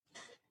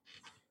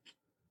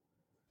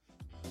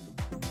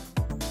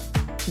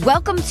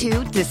Welcome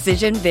to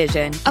Decision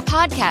Vision, a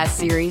podcast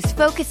series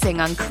focusing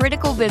on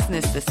critical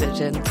business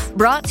decisions.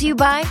 Brought to you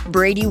by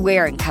Brady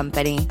Ware &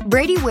 Company.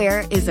 Brady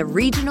Ware is a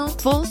regional,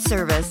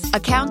 full-service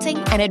accounting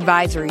and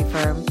advisory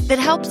firm that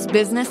helps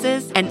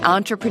businesses and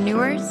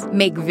entrepreneurs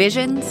make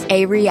visions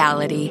a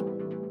reality.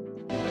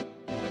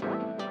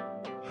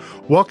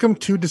 Welcome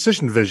to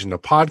Decision Vision, a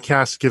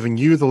podcast giving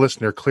you, the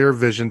listener, clear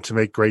vision to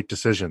make great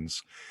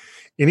decisions.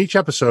 In each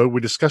episode, we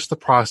discuss the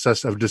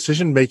process of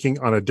decision-making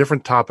on a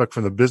different topic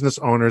from the business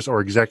owner's or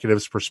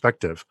executive's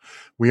perspective.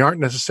 We aren't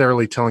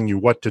necessarily telling you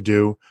what to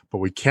do, but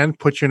we can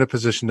put you in a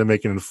position to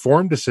make an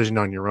informed decision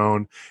on your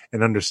own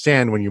and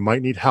understand when you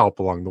might need help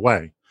along the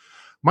way.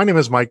 My name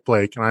is Mike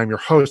Blake, and I'm your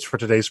host for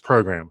today's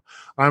program.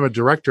 I'm a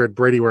director at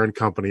Brady Ware &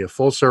 Company, a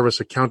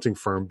full-service accounting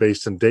firm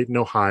based in Dayton,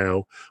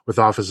 Ohio, with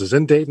offices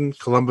in Dayton,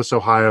 Columbus,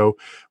 Ohio,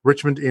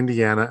 Richmond,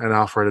 Indiana, and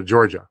Alpharetta,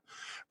 Georgia.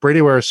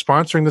 Brady Ware is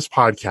sponsoring this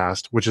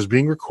podcast, which is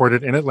being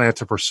recorded in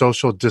Atlanta for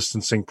social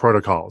distancing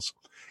protocols.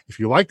 If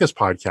you like this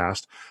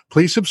podcast,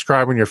 please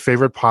subscribe on your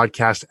favorite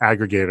podcast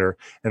aggregator,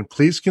 and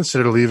please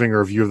consider leaving a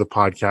review of the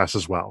podcast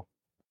as well.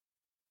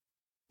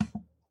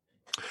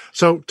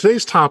 So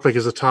today's topic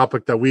is a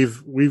topic that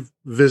we've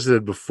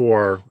visited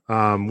before.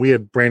 We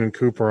had Brandon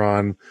Cooper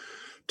on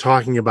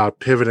talking about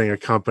pivoting a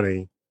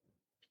company,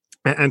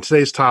 and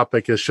today's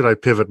topic is, should I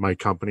pivot my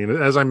company?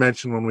 And as I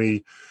mentioned when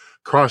we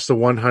crossed the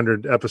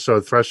 100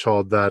 episode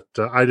threshold, that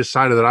I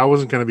decided that I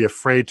wasn't going to be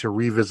afraid to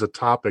revisit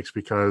topics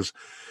because,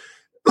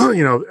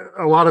 you know,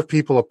 a lot of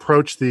people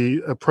approach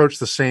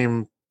the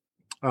same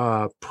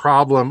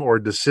problem or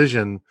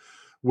decision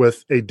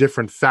with a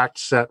different fact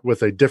set,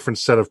 with a different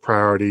set of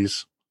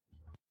priorities,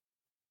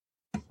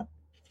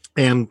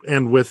 and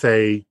with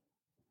a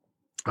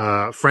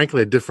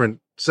frankly a different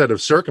set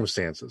of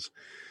circumstances,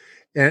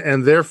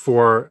 and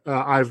therefore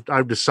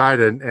I've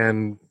decided,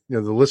 and you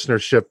know, the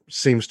listenership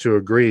seems to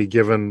agree,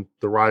 given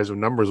the rise of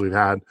numbers we've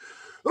had,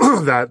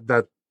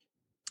 that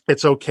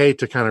it's okay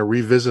to kind of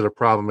revisit a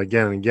problem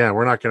again and again.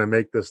 We're not going to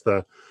make this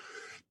the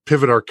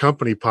Pivot Our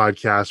Company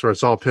podcast where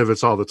it's all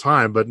pivots all the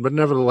time, but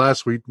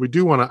nevertheless, I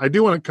do want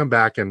to come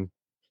back and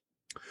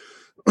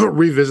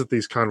revisit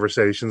these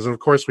conversations. And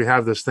of course, we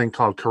have this thing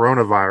called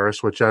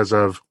coronavirus, which as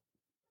of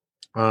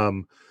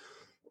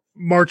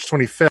March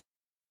 25th,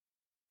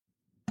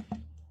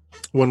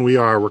 when we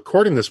are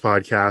recording this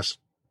podcast,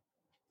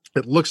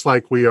 it looks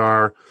like we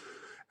are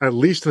at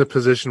least in a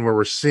position where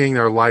we're seeing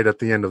our light at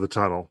the end of the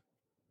tunnel.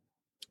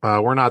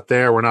 We're not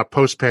there. We're not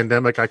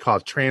post-pandemic. I call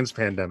it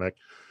trans-pandemic,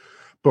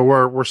 but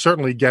we're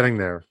certainly getting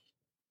there.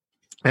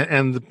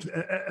 And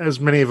as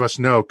many of us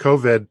know,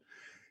 COVID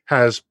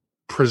has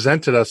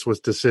presented us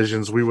with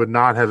decisions we would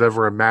not have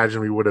ever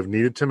imagined we would have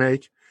needed to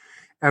make.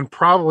 And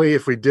probably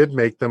if we did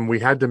make them, we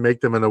had to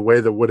make them in a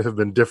way that would have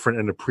been different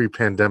in a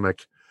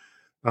pre-pandemic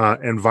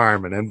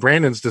environment. And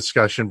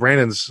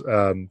Brandon's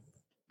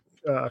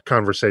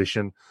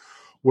conversation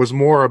was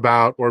more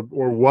about, or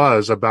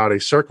was about, a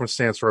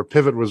circumstance where a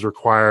pivot was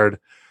required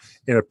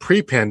in a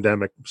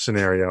pre-pandemic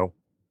scenario.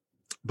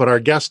 But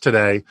our guest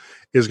today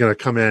is going to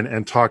come in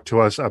and talk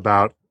to us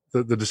about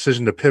the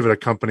decision to pivot a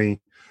company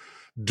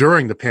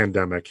during the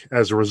pandemic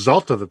as a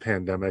result of the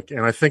pandemic.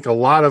 And I think a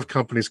lot of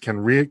companies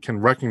can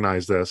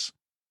recognize this.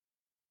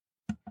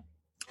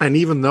 And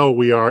even though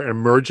we are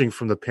emerging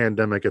from the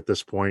pandemic at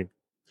this point,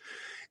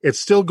 it's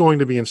still going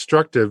to be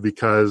instructive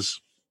because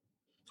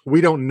we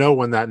don't know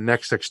when that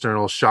next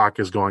external shock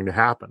is going to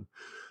happen.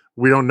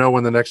 We don't know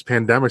when the next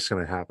pandemic is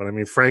going to happen. I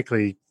mean,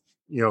 frankly,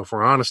 you know, if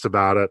we're honest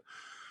about it,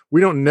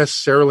 we don't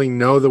necessarily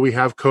know that we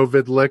have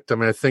COVID licked. I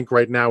mean, I think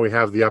right now we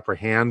have the upper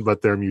hand,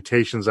 but there are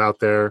mutations out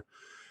there.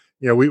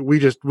 You know, we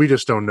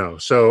just don't know.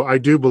 So I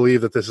do believe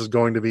that this is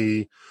going to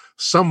be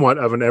somewhat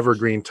of an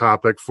evergreen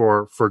topic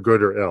for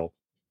good or ill.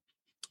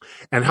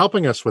 And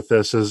helping us with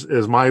this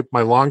is my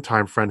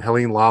longtime friend,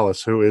 Helene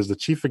Lawless, who is the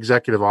Chief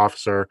Executive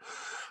Officer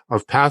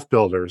of Path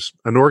Builders,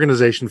 an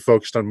organization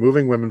focused on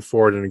moving women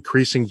forward and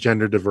increasing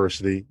gender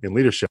diversity in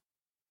leadership.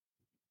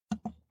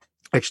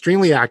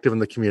 Extremely active in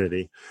the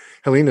community,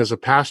 Helene is a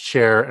past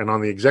chair and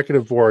on the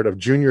executive board of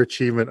Junior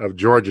Achievement of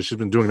Georgia. She's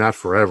been doing that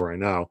forever, I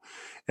know,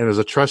 and is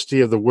a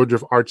trustee of the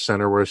Woodruff Arts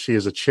Center, where she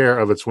is a chair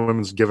of its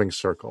Women's Giving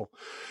Circle.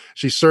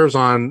 She serves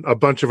on a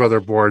bunch of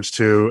other boards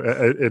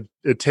too.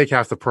 It'd take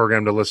half the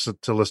program to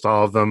list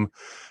all of them.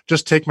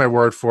 Just take my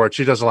word for it.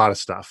 She does a lot of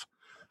stuff.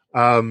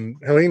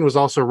 Helene was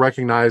also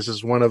recognized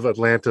as one of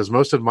Atlanta's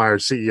most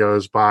admired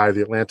CEOs by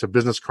the Atlanta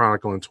Business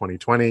Chronicle in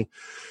 2020.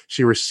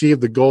 She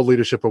received the Gold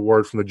Leadership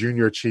Award from the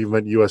Junior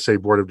Achievement USA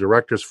Board of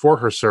Directors for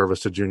her service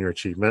to junior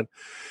achievement.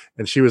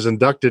 And she was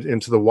inducted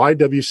into the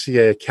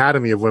YWCA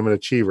Academy of Women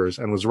Achievers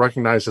and was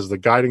recognized as the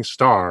guiding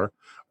star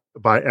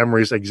by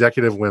Emory's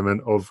Executive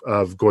Women of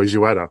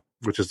Goizueta,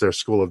 which is their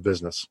school of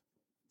business.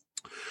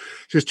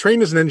 She was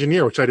trained as an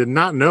engineer, which I did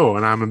not know,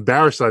 and I'm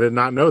embarrassed that I did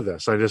not know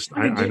this. I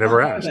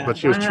never asked. But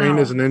she was trained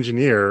as an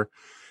engineer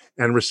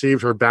and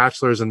received her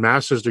bachelor's and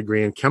master's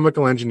degree in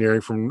chemical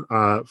engineering from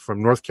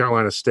North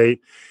Carolina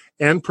State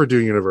and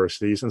Purdue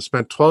universities, and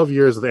spent 12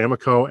 years with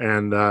Amoco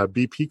and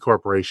BP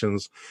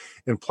corporations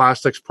in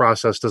plastics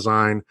process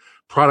design,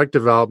 product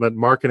development,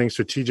 marketing,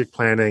 strategic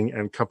planning,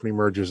 and company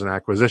mergers and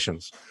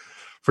acquisitions.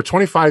 For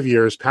 25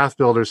 years, Path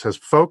Builders has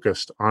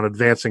focused on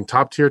advancing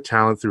top-tier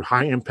talent through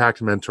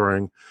high-impact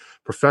mentoring,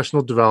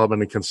 professional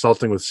development, and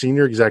consulting with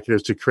senior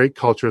executives to create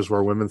cultures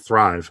where women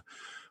thrive.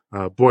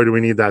 Boy, do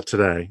we need that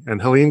today.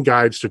 And Helene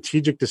guides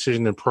strategic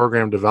decision and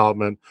program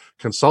development,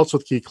 consults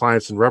with key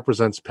clients, and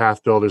represents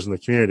Path Builders in the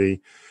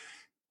community.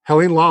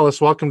 Helene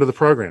Lawless, welcome to the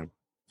program.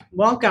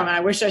 Welcome.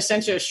 I wish I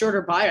sent you a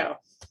shorter bio.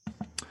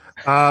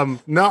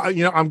 No,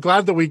 I'm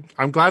glad that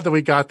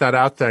we got that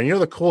out there.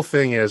 The cool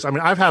thing is,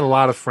 I've had a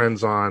lot of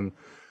friends on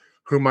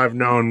whom I've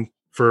known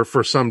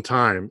for some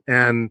time,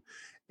 and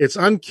it's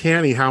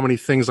uncanny how many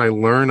things I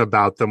learn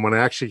about them when I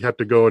actually have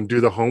to go and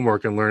do the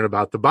homework and learn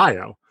about the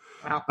bio.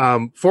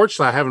 Wow.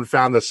 Fortunately, I haven't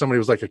found that somebody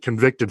was like a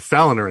convicted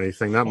felon or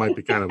anything. That might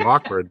be kind of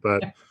awkward,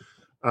 but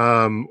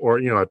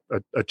or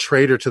a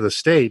traitor to the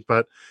state.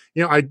 But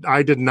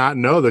I did not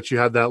know that you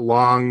had that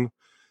long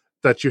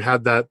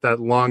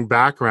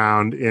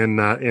background in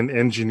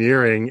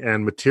engineering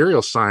and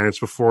material science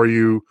before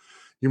you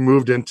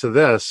moved into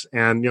this.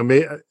 And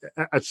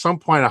at some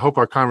point, I hope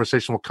our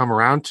conversation will come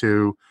around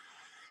to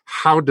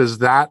how does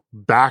that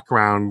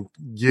background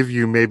give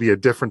you maybe a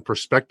different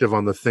perspective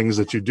on the things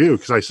that you do?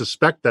 Because I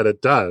suspect that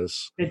it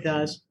does. It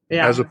does,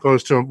 yeah. As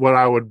opposed to what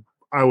I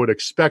would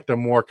expect a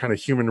more kind of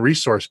human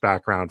resource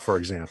background, for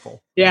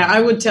example. Yeah,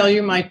 I would tell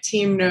you my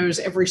team knows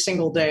every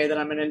single day that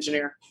I'm an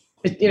engineer.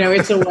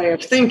 It's a way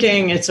of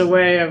thinking. It's a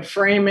way of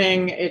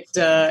framing it.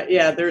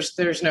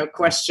 There's no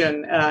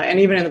question. And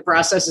even in the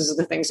processes of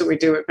the things that we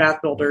do at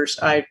Path Builders,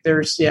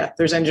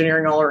 there's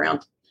engineering all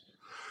around.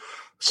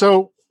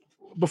 So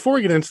before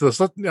we get into this,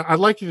 I'd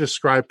like you to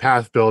describe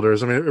Path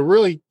Builders.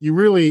 You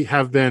really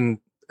have been,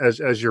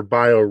 as your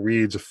bio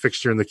reads, a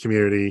fixture in the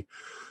community.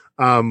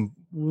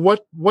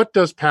 What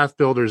does Path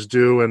Builders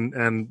do,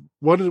 and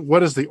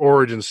what is the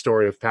origin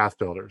story of Path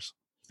Builders?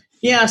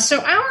 Yeah,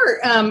 so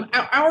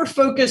our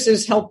focus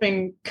is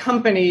helping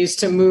companies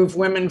to move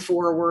women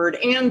forward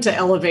and to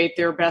elevate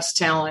their best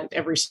talent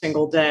every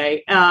single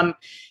day.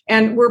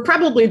 And we're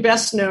probably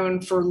best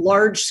known for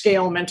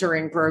large-scale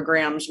mentoring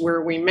programs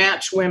where we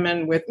match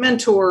women with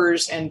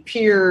mentors and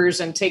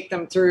peers and take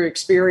them through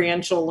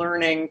experiential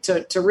learning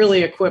to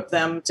really equip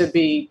them to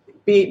be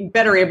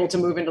better able to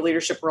move into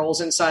leadership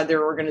roles inside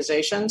their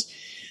organizations.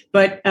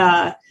 But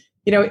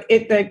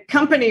the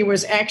company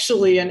was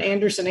actually an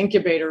Anderson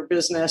incubator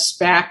business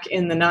back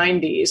in the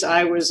 90s.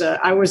 I was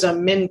a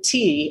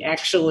mentee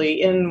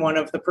actually in one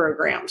of the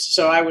programs.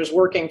 So I was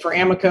working for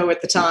Amoco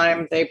at the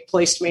time. They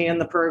placed me in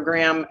the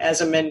program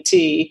as a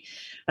mentee.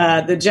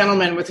 The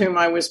gentleman with whom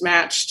I was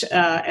matched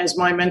as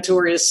my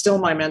mentor is still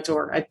my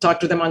mentor. I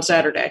talked with him on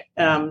Saturday.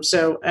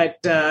 So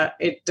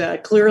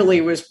it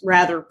clearly was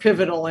rather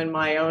pivotal in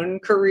my own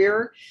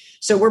career.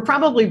 So we're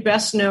probably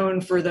best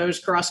known for those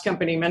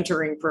cross-company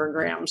mentoring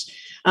programs.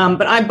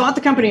 But I bought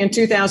the company in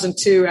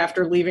 2002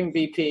 after leaving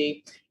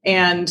BP,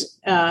 and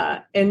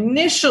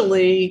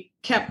initially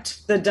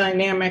kept the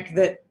dynamic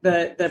that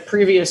the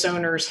previous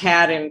owners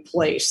had in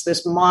place,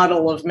 this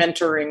model of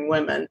mentoring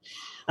women.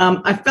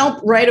 I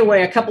felt right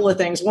away a couple of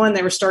things. One,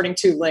 they were starting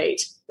too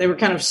late. They were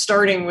kind of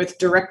starting with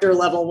director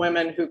level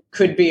women who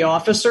could be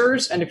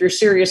officers. And if you're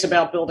serious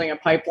about building a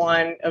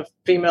pipeline of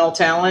female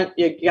talent,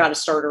 you got to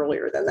start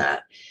earlier than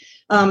that.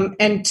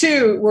 And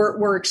two,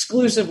 we're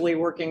exclusively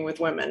working with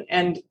women.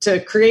 And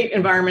to create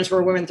environments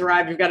where women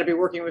thrive, you've got to be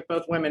working with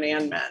both women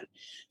and men.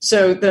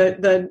 So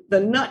the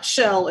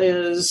nutshell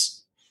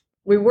is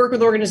we work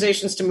with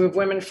organizations to move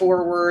women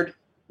forward.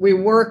 We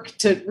work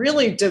to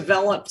really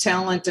develop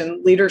talent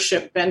and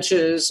leadership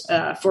benches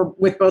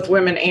with both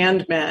women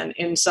and men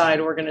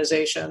inside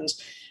organizations.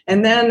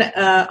 And then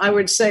I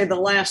would say the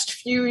last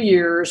few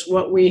years,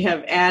 what we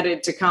have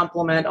added to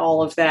complement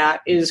all of that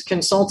is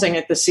consulting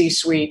at the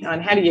C-suite on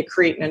how do you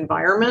create an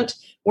environment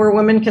where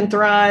women can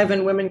thrive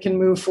and women can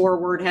move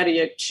forward? How do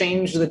you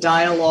change the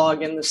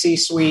dialogue in the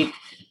C-suite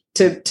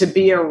to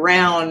be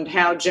around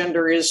how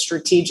gender is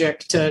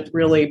strategic to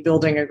really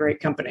building a great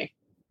company?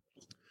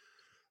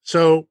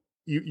 So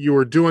you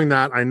were doing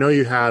that. I know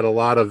you had a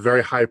lot of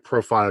very high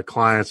profile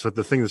clients, but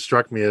the thing that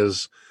struck me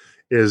is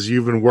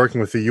you've been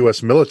working with the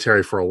U.S.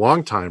 military for a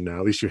long time now.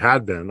 At least you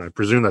had been. I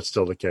presume that's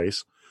still the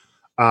case.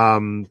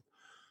 And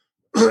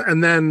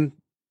then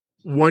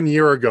 1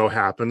 year ago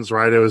happens,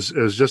 right? It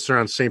was just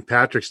around St.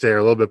 Patrick's Day or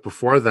a little bit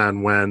before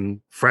then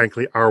when,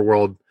 frankly, our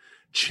world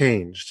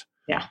changed.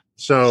 Yeah.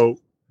 So,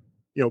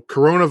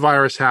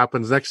 coronavirus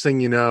happens. Next thing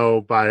you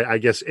know, by, I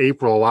guess,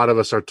 April, a lot of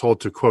us are told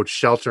to, quote,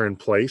 shelter in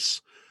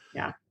place.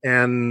 Yeah.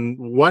 And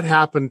what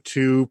happened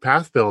to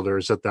Path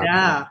Builders at that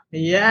point?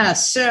 Yeah.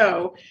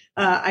 So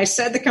I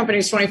said the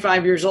company's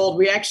 25 years old.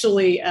 We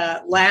actually,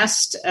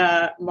 last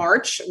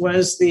March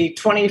was the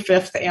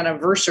 25th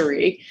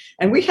anniversary.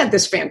 And we had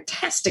this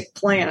fantastic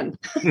plan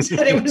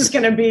that it was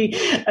going to be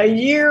a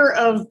year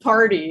of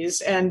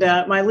parties. And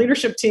my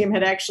leadership team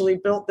had actually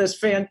built this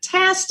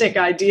fantastic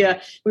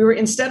idea. We were,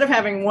 instead of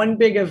having one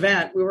big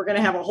event, we were going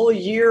to have a whole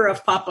year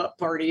of pop-up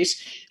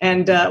parties.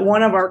 And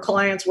one of our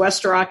clients,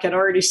 WestRock, had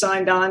already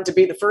signed on to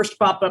be the first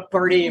pop-up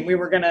party. And we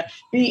were going to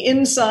be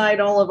inside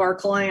all of our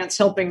clients,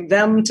 helping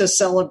them to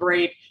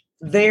celebrate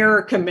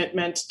their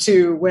commitment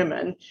to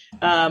women.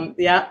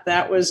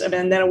 That was,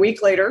 and then a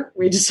week later,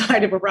 we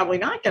decided we're probably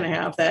not going to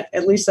have that,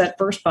 at least that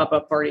first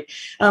pop-up party.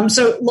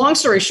 So long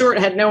story short,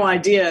 I had no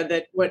idea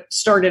that what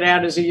started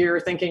out as a year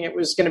thinking it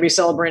was going to be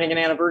celebrating an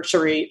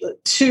anniversary,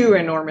 two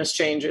enormous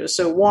changes.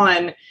 So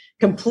one,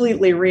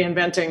 completely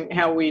reinventing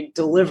how we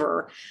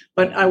deliver.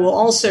 But I will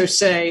also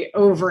say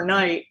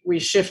overnight, we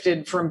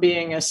shifted from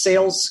being a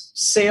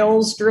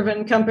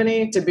sales-driven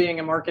company to being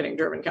a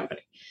marketing-driven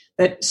company.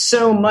 That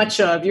so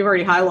much of, you've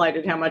already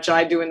highlighted how much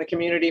I do in the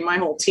community. My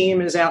whole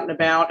team is out and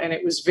about, and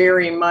it was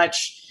very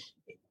much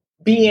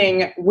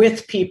being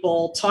with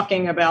people,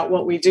 talking about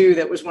what we do.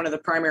 That was one of the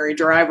primary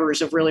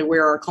drivers of really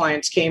where our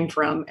clients came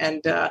from.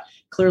 And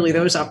clearly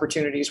those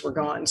opportunities were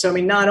gone. So, I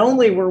mean, not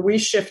only were we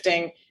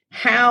shifting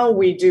how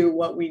we do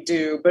what we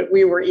do, but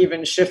we were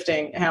even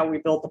shifting how we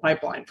built the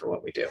pipeline for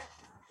what we do.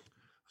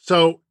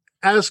 So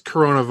as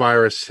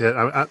coronavirus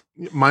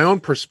hit, my own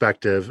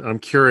perspective, I'm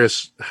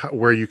curious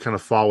where you kind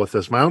of fall with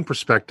this. My own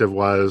perspective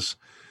was,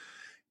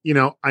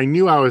 I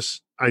knew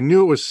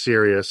it was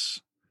serious,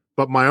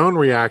 but my own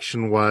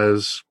reaction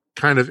was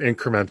kind of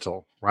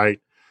incremental, right?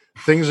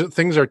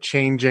 Things are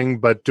changing,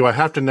 but do I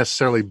have to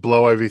necessarily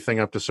blow everything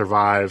up to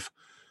survive?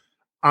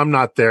 I'm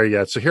not there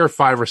yet. So here are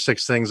 5 or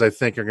 6 things I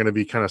think are going to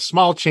be kind of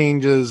small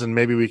changes, and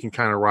maybe we can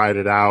kind of ride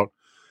it out.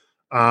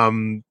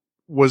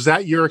 Was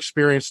that your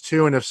experience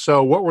too? And if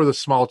so, what were the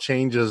small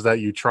changes that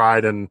you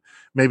tried and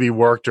maybe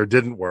worked or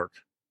didn't work?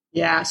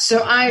 Yeah.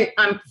 So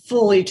I'm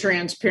fully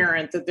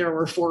transparent that there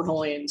were 4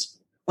 Helenes.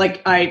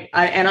 Like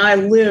I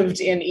lived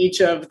in each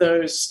of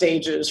those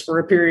stages for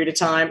a period of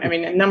time. I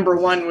mean, number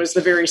 1 was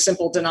the very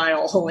simple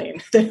denial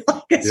Helene.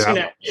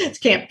 It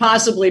can't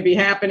possibly be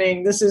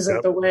happening. This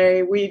isn't the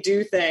way we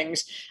do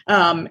things.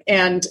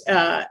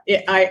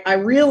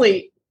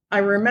 I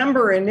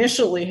remember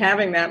initially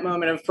having that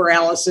moment of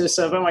paralysis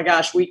of, oh my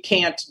gosh, we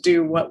can't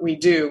do what we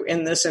do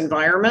in this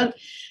environment.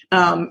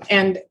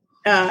 The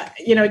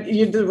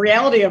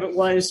reality of it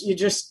was you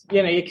just,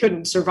 you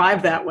couldn't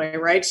survive that way,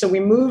 right? So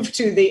we moved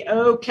to the,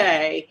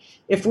 okay,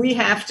 if we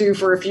have to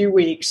for a few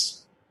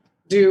weeks,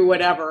 do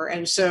whatever.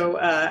 And so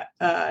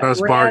that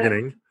was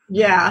bargaining.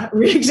 Yeah,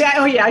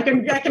 exactly. Oh, yeah, I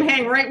can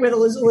hang right with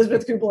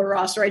Elizabeth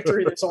Kubler-Ross right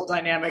through this whole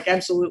dynamic.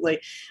 Absolutely.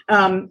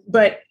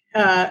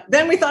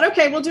 Then we thought,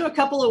 okay, we'll do a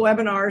couple of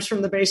webinars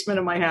from the basement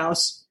of my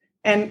house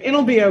and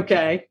it'll be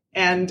okay.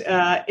 And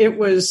it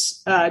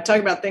was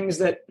talking about things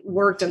that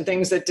worked and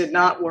things that did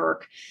not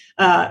work.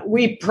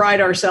 We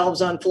pride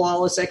ourselves on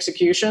flawless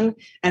execution.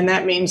 And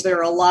that means there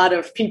are a lot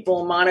of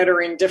people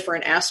monitoring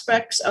different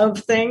aspects of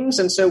things.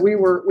 And so we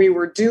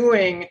were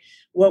doing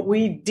what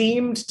we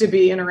deemed to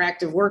be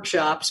interactive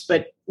workshops,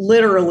 but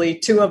literally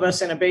 2 of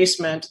us in a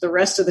basement, the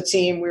rest of the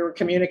team we were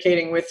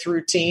communicating with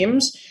through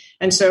Teams.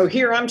 And so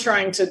here I'm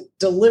trying to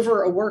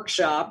deliver a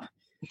workshop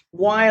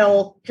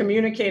while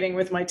communicating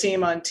with my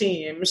team on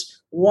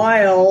Teams,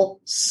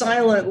 while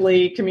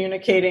silently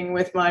communicating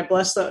with my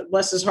bless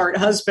his heart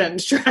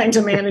husband, trying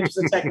to manage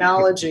the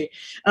technology.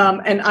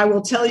 And I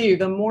will tell you,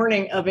 the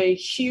morning of a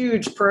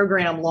huge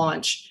program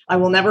launch, I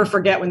will never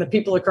forget when the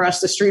people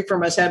across the street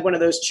from us had one of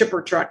those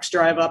chipper trucks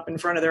drive up in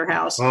front of their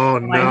house. Oh,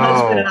 no. My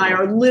husband and I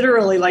are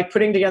literally like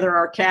putting together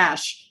our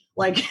cash.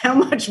 Like, how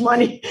much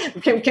money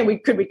could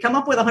we come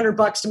up with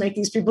 $100 to make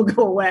these people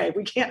go away?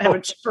 We can't have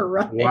a chipper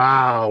running.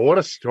 Wow, what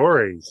a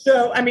story!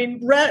 So, I mean,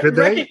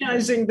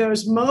 recognizing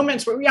those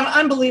moments where,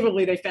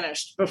 unbelievably, they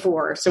finished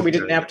before, so we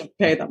didn't have to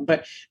pay them.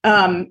 But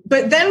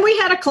then we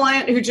had a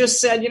client who just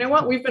said, you know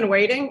what, we've been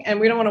waiting, and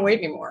we don't want to wait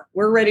anymore.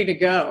 We're ready to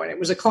go. And it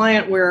was a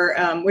client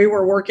where we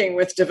were working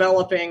with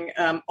developing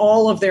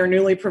all of their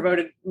newly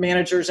promoted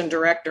managers and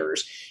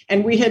directors,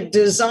 and we had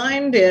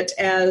designed it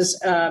as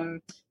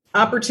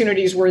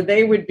opportunities where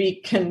they would be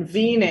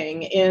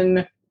convening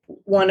in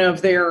one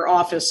of their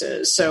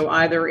offices. So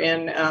either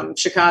in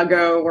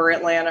Chicago or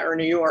Atlanta or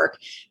New York.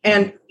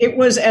 And it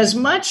was as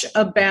much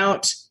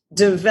about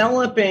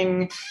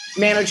developing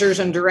managers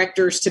and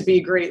directors to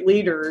be great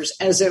leaders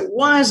as it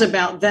was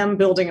about them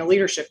building a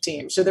leadership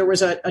team. So there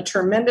was a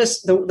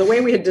tremendous, the way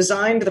we had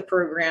designed the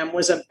program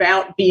was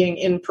about being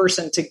in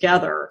person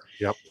together.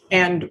 Yep.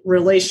 And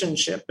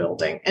relationship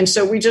building. And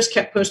so we just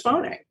kept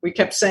postponing. We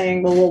kept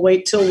saying, well, we'll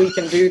wait till we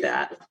can do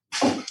that.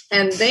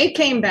 And they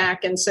came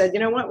back and said, you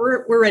know what,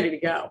 we're ready to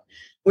go.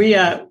 We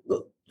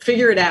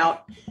figure it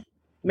out.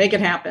 make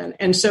it happen.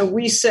 And so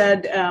we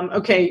said,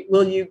 okay,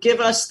 will you give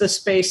us the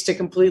space to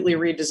completely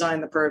redesign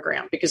the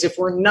program? Because if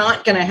we're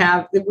not going to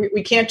have,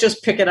 we can't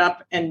just pick it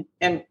up and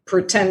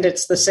pretend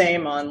it's the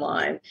same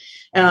online.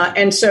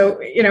 And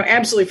so,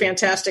 absolutely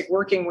fantastic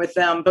working with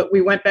them. But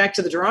we went back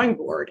to the drawing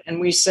board and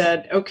we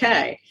said,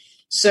 okay,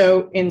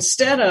 so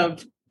instead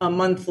of a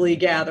monthly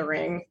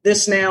gathering,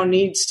 this now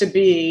needs to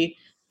be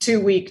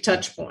 2-week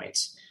touch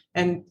points.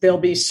 And there'll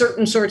be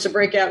certain sorts of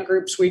breakout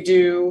groups we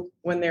do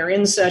when they're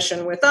in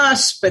session with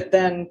us, but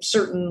then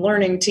certain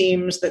learning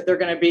teams that they're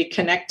going to be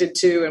connected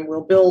to, and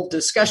we'll build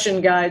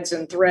discussion guides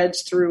and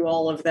threads through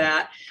all of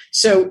that.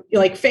 So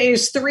like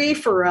phase 3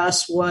 for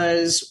us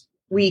was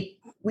we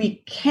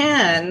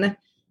can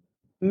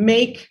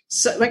make,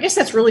 I guess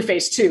that's really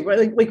phase 2, but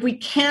like we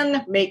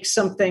can make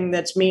something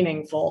that's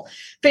meaningful.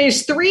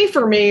 Phase 3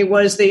 for me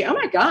was oh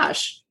my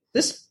gosh,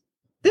 this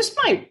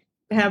might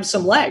have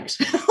some legs.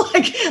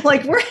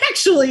 like we're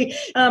actually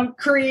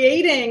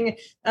creating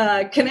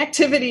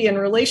connectivity and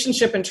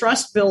relationship and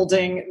trust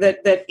building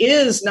that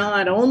is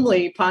not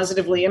only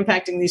positively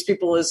impacting these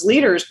people as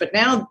leaders, but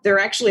now they're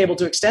actually able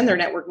to extend their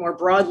network more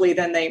broadly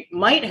than they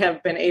might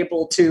have been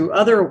able to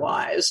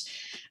otherwise.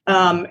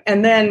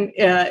 And then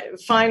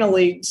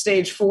finally,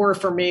 stage 4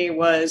 for me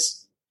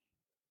was,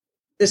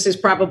 this is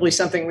probably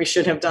something we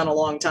should have done a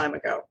long time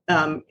ago.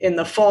 In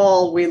the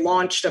fall, we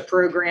launched a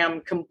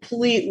program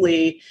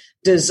completely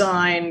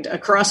designed, a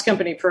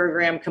cross-company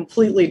program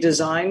completely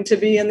designed to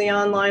be in the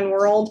online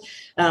world.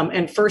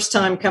 And first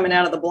time coming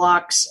out of the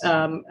blocks,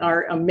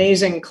 our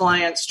amazing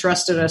clients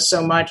trusted us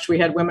so much. We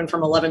had women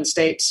from 11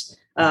 states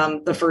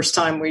the first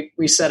time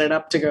we set it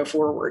up to go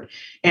forward.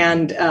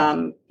 And,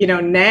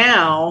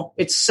 now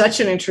it's such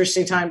an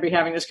interesting time to be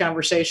having this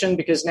conversation,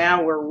 because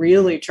now we're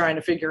really trying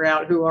to figure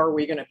out who are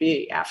we going to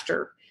be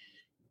after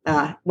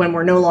when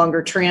we're no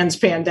longer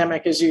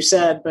trans-pandemic, as you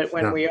said, but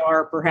when we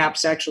are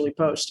perhaps actually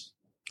post.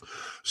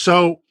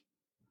 So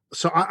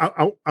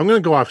I'm going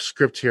to go off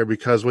script here,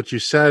 because what you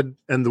said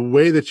and the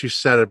way that you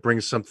said it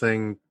brings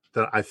something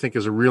that I think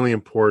is a really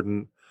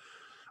important,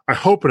 I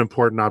hope an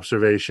important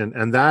observation.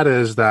 And that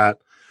is that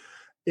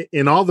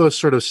in all those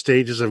sort of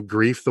stages of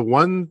grief, the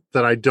one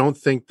that I don't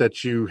think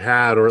that you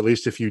had, or at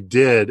least if you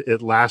did,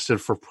 it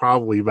lasted for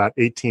probably about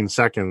 18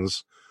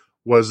 seconds,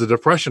 was the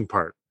depression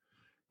part,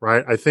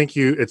 right? I think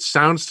it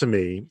sounds to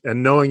me,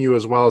 and knowing you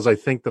as well as I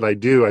think that I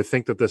do, I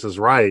think that this is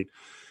right,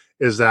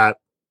 is that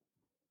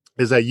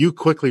you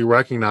quickly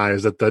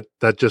recognize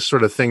that just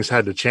sort of things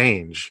had to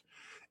change,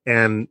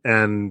 and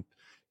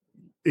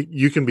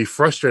you can be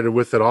frustrated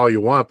with it all you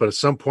want, but at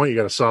some point you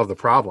got to solve the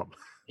problem.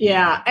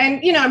 Yeah.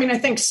 And, I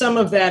think some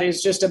of that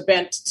is just a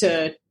bent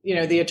to,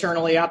 the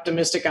eternally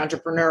optimistic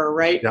entrepreneur,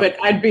 right? Yep. But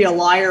I'd be a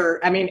liar.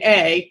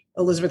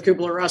 Elizabeth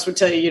Kubler-Ross would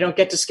tell you don't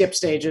get to skip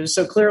stages.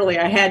 So clearly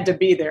I had to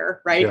be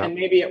there, right? Yep. And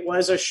maybe it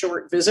was a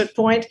short visit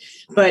point,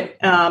 but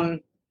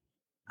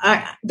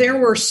there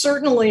were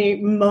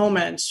certainly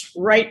moments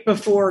right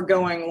before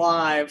going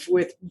live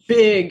with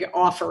big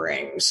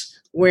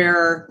offerings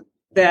where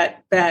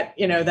that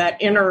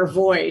inner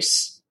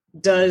voice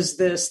does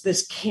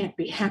this can't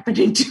be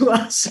happening to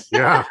us.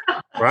 Yeah.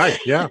 Right.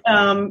 Yeah.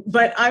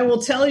 But I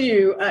will tell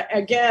you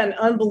again,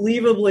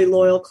 unbelievably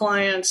loyal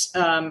clients.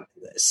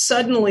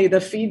 Suddenly the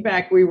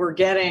feedback we were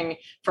getting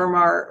from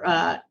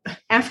our,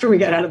 after we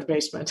got out of the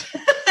basement,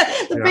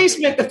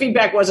 basement, the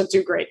feedback wasn't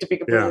too great, to be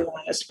completely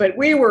honest, but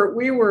we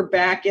were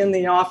back in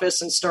the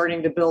office and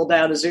starting to build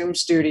out a Zoom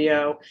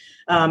studio,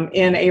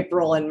 in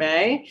April and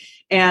May.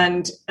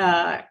 And,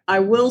 I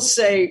will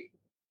say,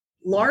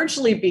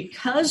 largely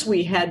because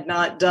we had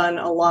not done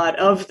a lot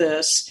of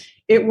this,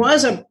 it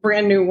was a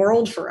brand new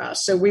world for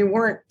us. So we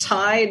weren't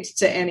tied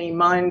to any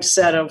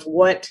mindset of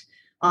what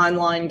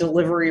online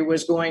delivery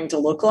was going to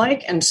look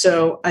like. And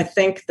so I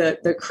think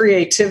that the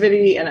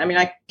creativity, and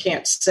I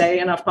can't say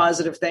enough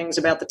positive things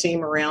about the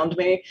team around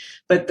me,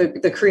 but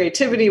the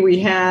creativity we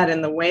had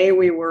and the way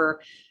we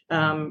were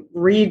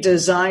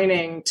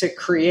redesigning to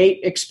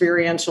create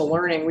experiential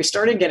learning, we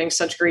started getting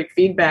such great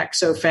feedback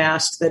so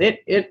fast that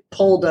it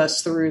pulled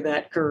us through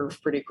that curve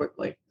pretty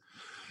quickly.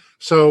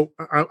 So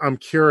I'm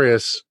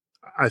curious.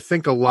 I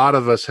think a lot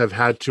of us have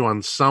had to,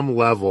 on some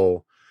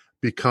level,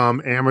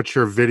 become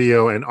amateur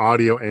video and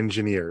audio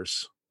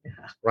engineers,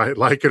 right?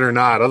 Like it or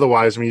not.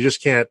 Otherwise, you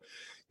just can't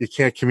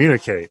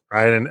communicate,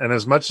 right? And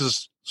as much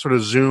as sort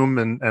of Zoom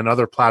and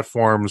other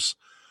platforms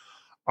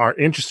are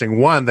interesting,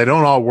 one, they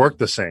don't all work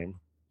the same.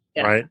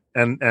 Yeah. Right.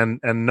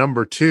 And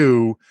number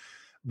two,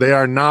 they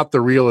are not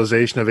the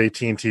realization of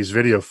AT&T's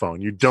video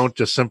phone. You don't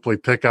just simply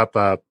pick up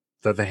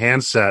the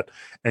handset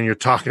and you're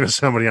talking to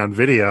somebody on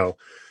video.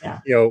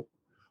 Yeah.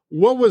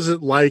 What was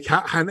it like?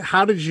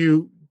 How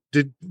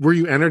were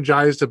you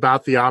energized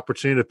about the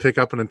opportunity to pick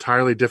up an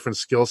entirely different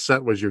skill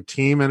set? Was your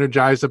team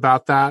energized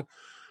about that?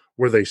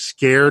 Were they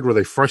scared? Were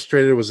they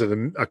frustrated? Was it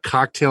a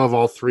cocktail of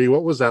all three?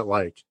 What was that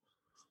like?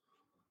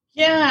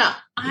 Yeah,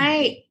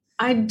 I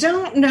I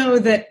don't know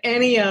that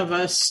any of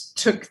us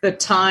took the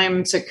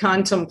time to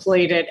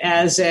contemplate it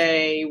as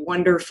a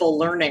wonderful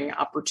learning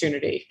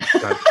opportunity.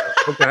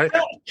 Okay.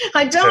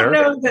 I don't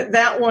know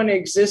that one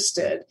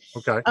existed.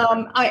 Okay.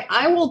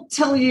 I will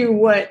tell you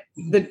what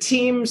the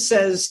team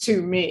says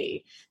to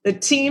me. The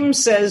team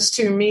says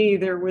to me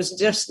there was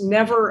just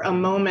never a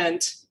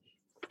moment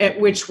at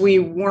which we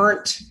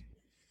weren't,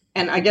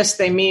 and I guess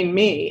they mean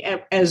me,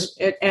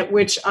 at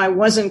which I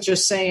wasn't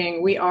just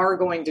saying we are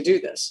going to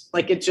do this.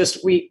 Like it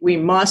just, we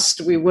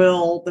must, we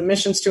will, the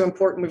mission's too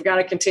important. We've got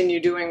to continue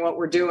doing what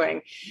we're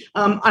doing.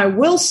 I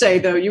will say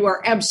though, you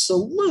are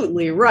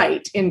absolutely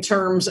right in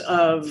terms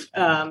of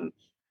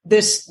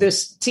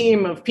this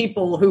team of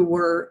people who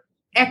were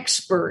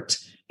expert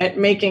at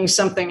making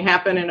something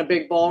happen in a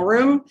big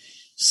ballroom,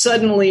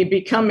 suddenly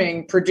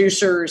becoming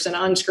producers and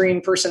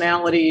on-screen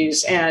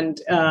personalities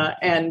and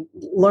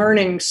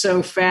learning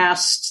so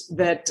fast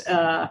that,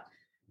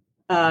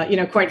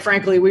 quite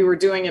frankly, we were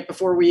doing it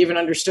before we even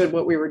understood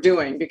what we were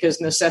doing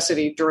because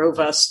necessity drove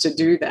us to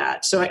do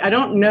that. So I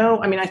don't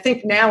know. I mean, I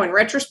think now in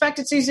retrospect,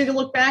 it's easy to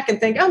look back and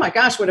think, oh my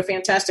gosh, what a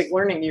fantastic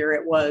learning year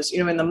it was.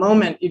 In the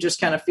moment, you just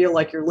kind of feel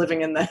like you're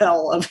living in the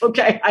hell of,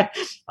 okay,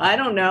 I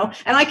don't know.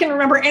 And I can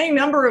remember any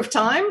number of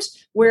times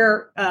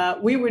where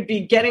we would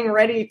be getting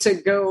ready to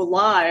go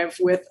live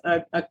with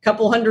a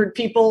couple hundred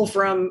people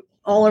from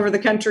all over the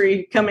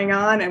country coming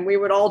on. And we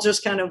would all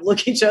just kind of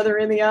look each other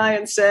in the eye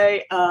and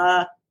say,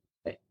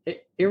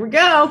 here we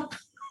go.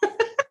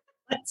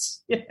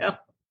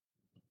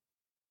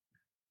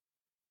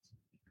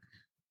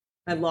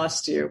 I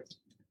lost you.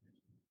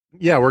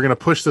 Yeah, we're going to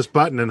push this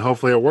button and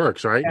hopefully it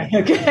works, right?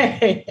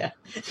 Okay.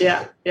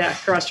 Yeah.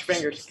 Cross your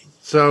fingers.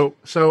 So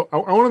I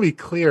want to be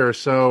clear.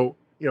 So,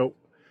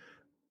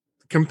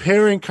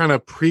 comparing kind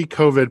of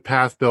pre-COVID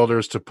path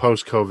builders to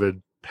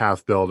post-COVID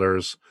path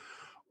builders,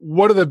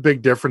 what are the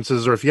big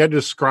differences? Or if you had to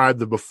describe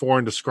the before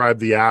and describe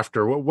the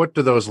after, what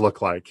do those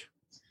look like?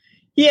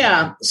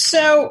 Yeah.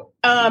 So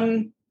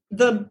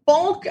the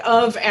bulk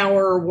of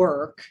our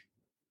work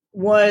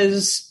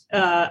was,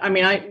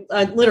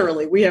 I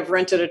literally, we have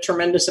rented a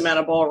tremendous amount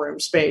of ballroom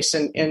space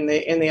in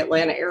the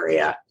Atlanta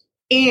area,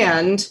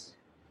 and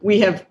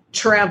we have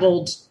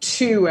traveled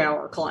to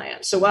our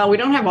clients. So while we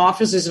don't have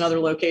offices in other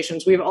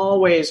locations, we've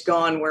always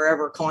gone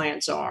wherever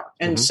clients are.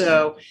 And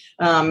so,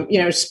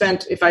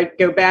 spent, if I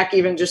go back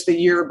even just the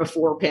year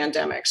before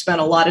pandemic, spent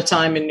a lot of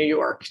time in New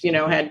York,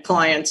 had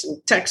clients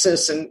in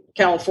Texas and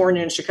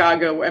California and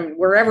Chicago and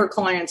wherever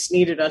clients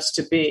needed us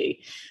to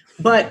be,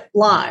 but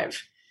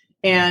live.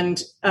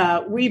 And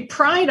we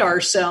pride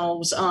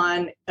ourselves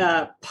on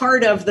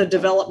part of the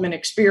development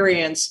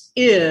experience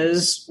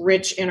is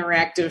rich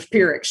interactive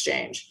peer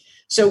exchange.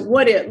 So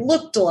what it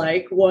looked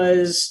like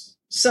was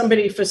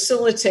somebody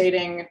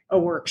facilitating a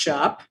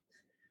workshop,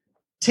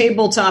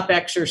 tabletop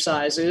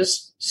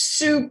exercises,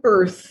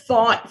 super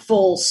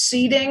thoughtful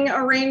seating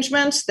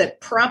arrangements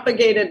that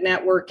propagated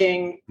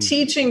networking,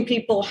 teaching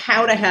people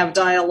how to have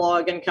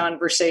dialogue and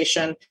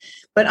conversation.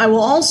 But I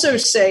will also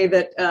say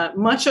that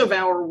much of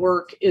our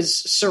work is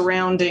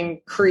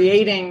surrounding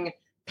creating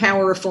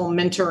powerful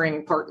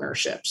mentoring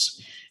partnerships.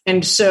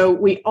 And so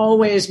we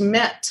always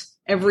met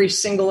every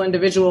single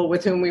individual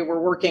with whom we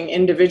were working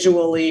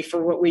individually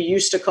for what we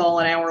used to call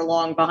an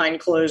hour-long behind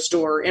closed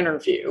door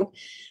interview.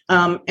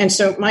 And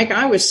so, Mike,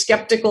 I was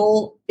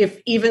skeptical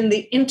if even the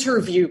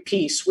interview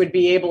piece would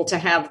be able to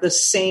have the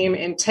same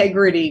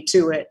integrity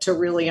to it to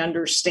really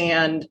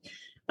understand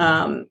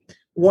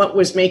what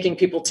was making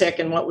people tick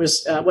and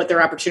what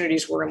their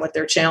opportunities were and what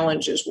their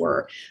challenges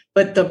were.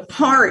 But the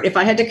part, if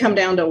I had to come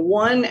down to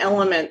one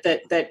element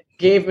that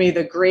gave me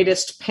the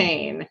greatest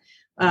pain,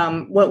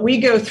 what we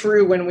go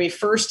through when we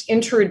first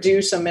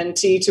introduce a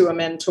mentee to a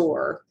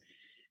mentor,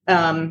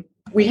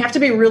 we have to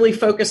be really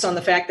focused on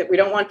the fact that we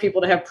don't want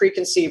people to have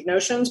preconceived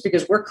notions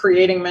because we're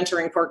creating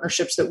mentoring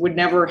partnerships that would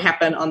never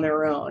happen on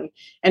their own.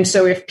 And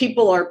so if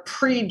people are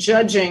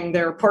prejudging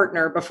their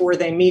partner before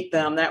they meet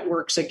them, that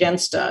works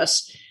against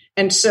us.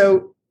 And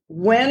so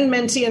when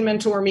mentee and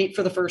mentor meet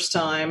for the first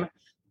time,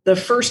 the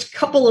first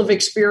couple of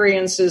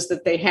experiences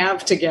that they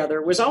have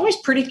together was always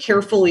pretty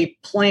carefully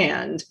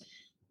planned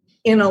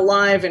in a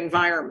live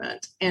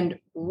environment and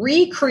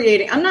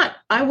recreating.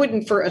 I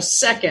wouldn't for a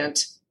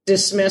second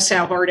dismiss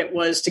how hard it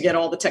was to get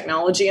all the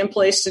technology in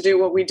place to do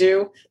what we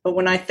do. But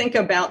when I think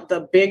about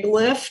the big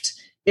lift,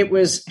 it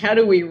was how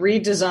do we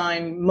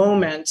redesign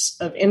moments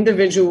of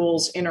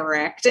individuals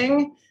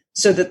interacting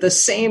so that the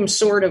same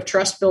sort of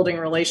trust building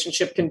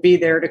relationship can be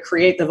there to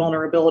create the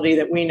vulnerability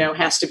that we know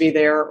has to be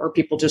there or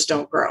people just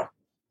don't grow.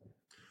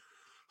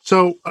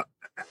 So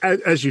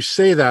as you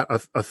say that,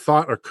 a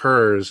thought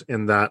occurs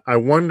in that I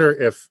wonder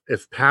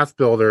if path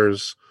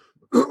builders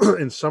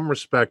in some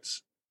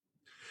respects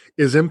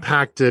is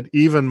impacted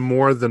even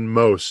more than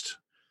most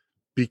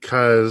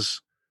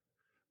because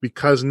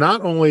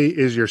not only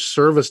is your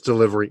service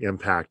delivery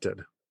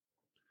impacted,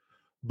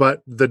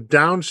 but the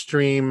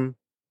downstream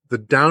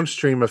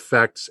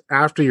effects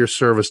after your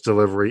service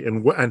delivery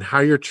and how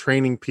you're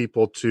training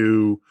people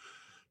to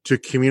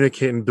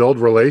communicate and build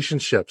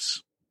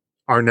relationships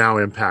are now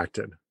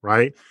impacted,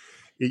 right?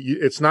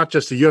 It's not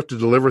just that you have to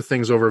deliver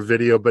things over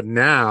video, but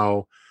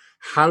now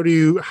how do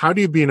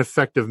you be an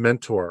effective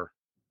mentor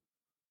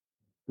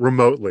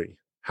remotely?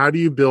 How do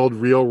you build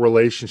real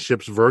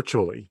relationships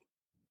virtually?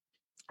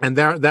 And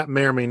that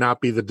may or may not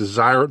be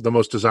the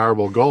most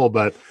desirable goal,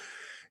 but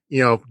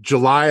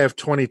July of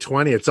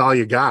 2020, it's all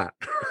you got,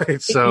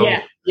 right? So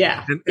and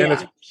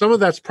it's, some of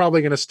that's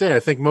probably going to stay. I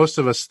think most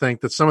of us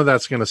think that some of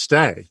that's going to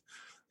stay.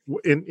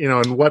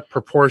 In what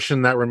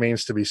proportion, that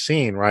remains to be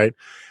seen, right?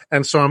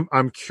 And so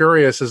I'm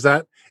curious, is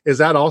that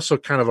also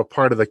kind of a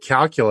part of the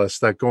calculus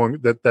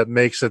that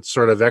makes it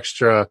sort of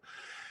extra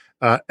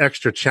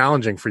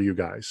challenging for you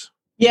guys?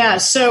 Yeah.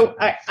 So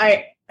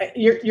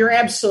you're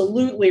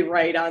absolutely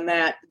right on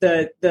that.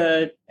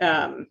 The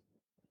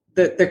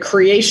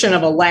creation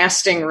of a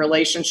lasting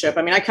relationship.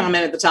 I mean, I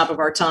commented at the top of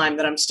our time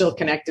that I'm still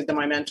connected to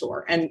my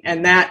mentor,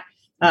 and that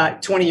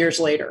 20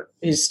 years later,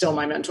 he's still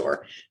my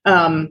mentor.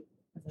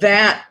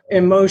 That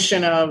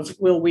emotion of,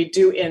 will we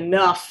do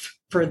enough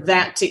for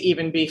that to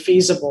even be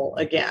feasible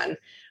again?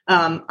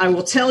 I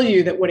will tell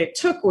you that what it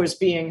took was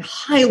being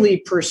highly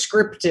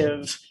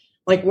prescriptive.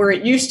 Like where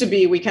it used to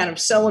be, we kind of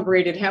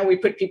celebrated how we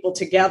put people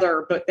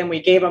together, but then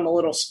we gave them a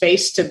little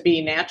space to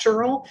be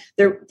natural.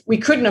 We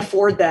couldn't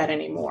afford that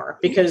anymore,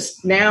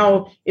 because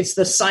now it's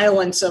the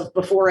silence of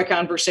before a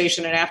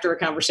conversation and after a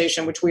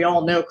conversation, which we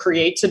all know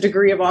creates a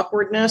degree of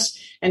awkwardness.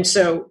 And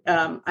so,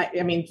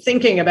 I mean,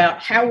 thinking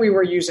about how we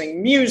were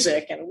using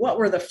music and what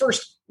were the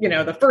first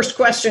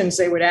questions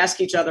they would ask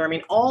each other. I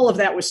mean, all of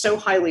that was so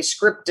highly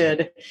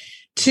scripted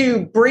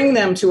to bring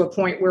them to a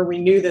point where we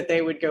knew that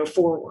they would go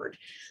forward.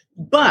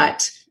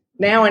 But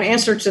now, in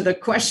answer to the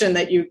question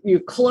that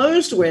you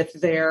closed with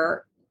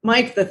there,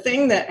 Mike, the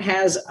thing that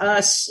has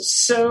us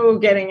so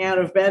getting out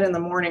of bed in the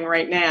morning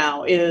right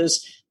now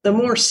is the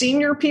more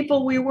senior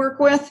people we work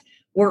with,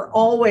 we're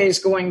always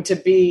going to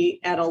be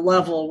at a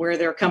level where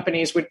their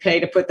companies would pay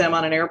to put them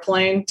on an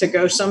airplane to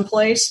go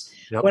someplace.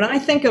 Yep. When I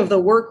think of the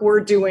work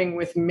we're doing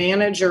with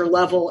manager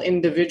level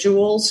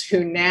individuals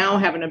who now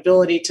have an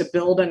ability to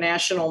build a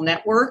national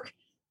network,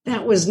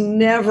 that was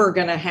never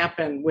going to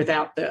happen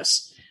without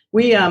this.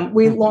 We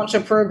launched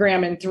a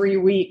program in 3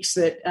 weeks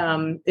that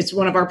it's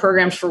one of our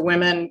programs for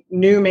women,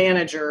 new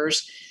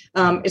managers.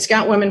 It's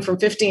got women from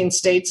 15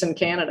 states and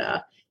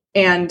Canada.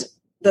 And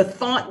the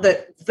thought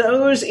that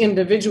those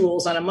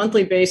individuals on a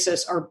monthly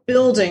basis are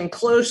building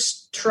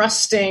close,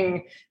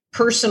 trusting,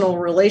 personal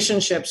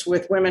relationships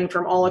with women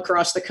from all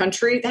across the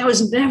country, that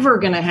was never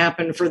going to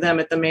happen for them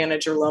at the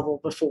manager level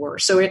before.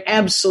 So it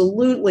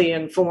absolutely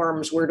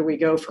informs where do we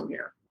go from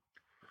here.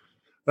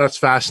 That's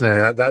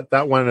fascinating.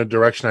 That went in a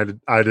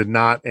direction I did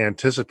not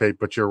anticipate,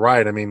 but you're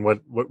right. I mean, what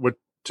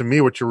to me,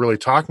 what you're really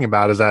talking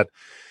about is that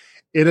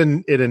it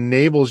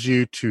enables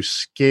you to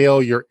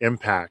scale your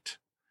impact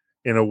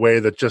in a way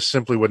that just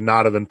simply would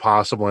not have been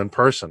possible in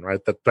person,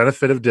 right? The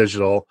benefit of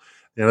digital, at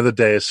the end of the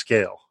day, is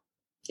scale.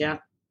 Yeah.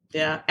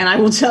 Yeah. And I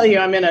will tell you,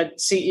 I'm in a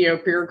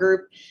CEO peer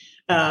group.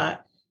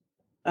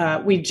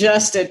 We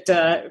just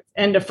at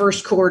end of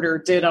first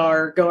quarter did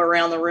our go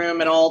around the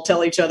room and all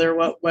tell each other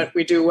what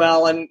we do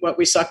well and what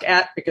we suck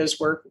at, because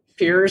we're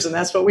peers and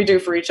that's what we do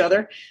for each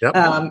other. Yep.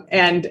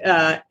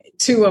 And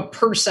to a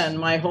person,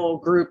 my whole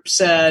group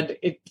said,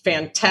 it's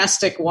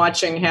fantastic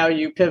watching how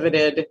you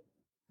pivoted.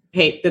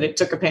 Hate that it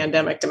took a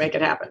pandemic to make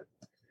it happen.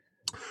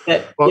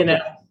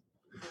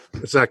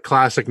 It's that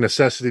classic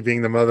necessity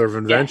being the mother of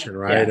invention,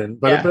 right?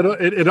 Yeah,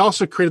 but it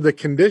also created the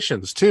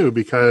conditions too,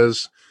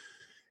 because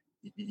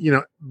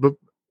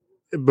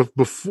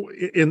before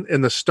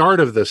in the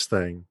start of this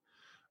thing,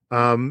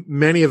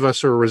 many of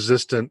us are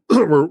resistant.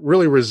 We're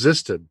really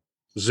resisted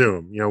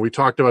Zoom. We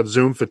talked about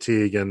Zoom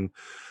fatigue, and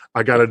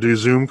I got to do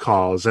Zoom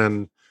calls,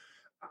 and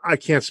I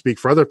can't speak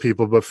for other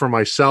people, but for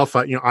myself,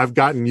 I've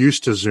gotten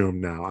used to Zoom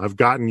now. I've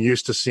gotten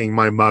used to seeing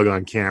my mug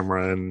on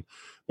camera and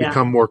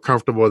become more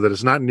comfortable with it.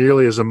 It's not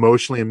nearly as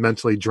emotionally and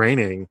mentally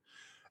draining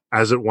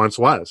as it once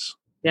was.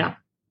 Yeah.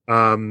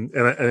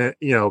 The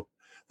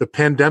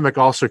pandemic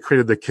also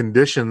created the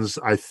conditions,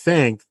 I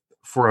think,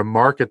 for a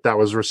market that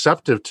was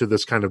receptive to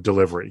this kind of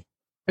delivery.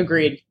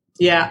 Agreed.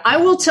 Yeah. I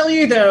will tell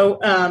you,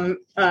 though,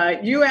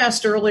 you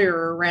asked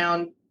earlier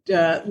around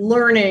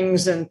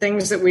learnings and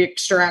things that we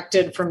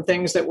extracted from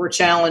things that were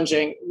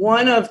challenging.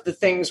 One of the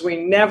things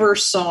we never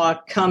saw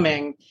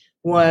coming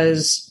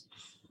was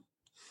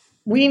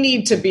we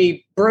need to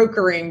be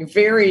brokering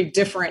very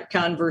different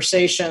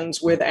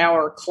conversations with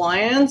our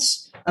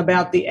clients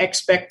about the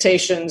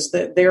expectations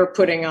that they're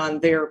putting on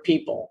their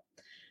people.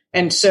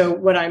 And so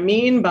what I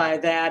mean by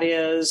that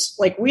is,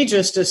 like, we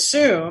just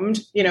assumed,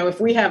 if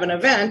we have an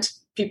event,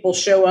 people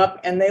show up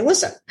and they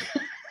listen.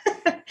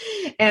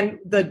 And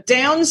the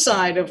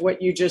downside of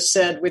what you just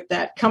said with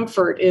that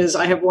comfort is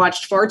I have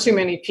watched far too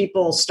many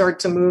people start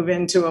to move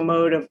into a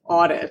mode of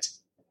audit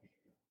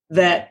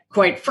that,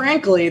 quite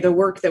frankly, the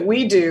work that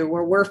we do,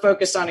 where we're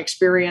focused on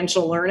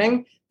experiential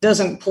learning,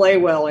 doesn't play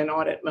well in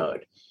audit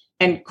mode.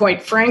 And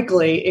quite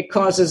frankly, it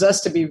causes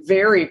us to be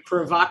very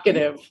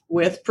provocative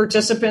with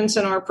participants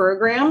in our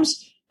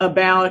programs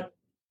about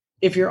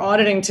if you're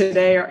auditing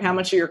today, or how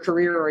much of your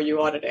career are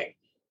you auditing?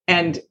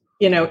 And,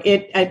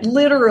 it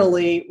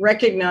literally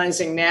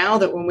recognizing now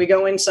that when we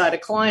go inside a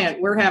client,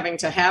 we're having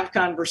to have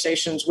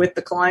conversations with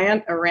the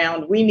client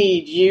around, we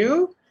need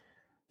you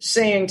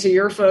saying to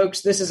your folks,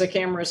 this is a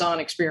cameras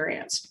on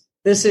experience.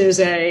 This is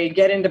a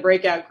get into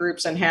breakout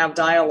groups and have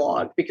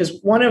dialogue.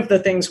 Because one of the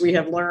things we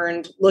have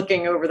learned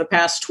looking over the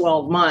past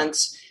 12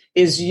 months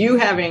is you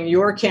having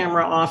your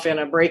camera off in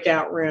a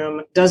breakout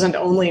room doesn't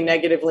only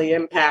negatively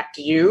impact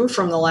you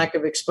from the lack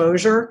of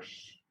exposure,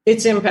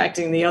 it's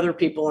impacting the other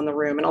people in the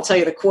room. And I'll tell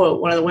you the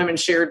quote one of the women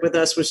shared with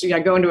us was, I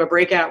go into a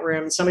breakout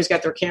room and somebody's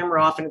got their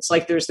camera off and it's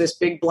like there's this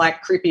big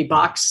black creepy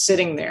box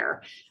sitting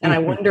there. And I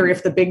wonder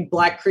if the big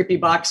black creepy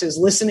box is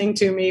listening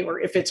to me or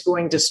if it's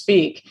going to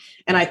speak.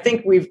 And I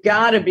think we've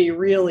got to be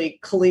really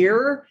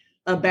clear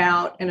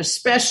about, and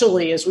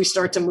especially as we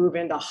start to move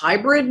into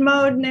hybrid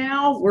mode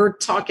now, we're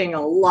talking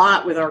a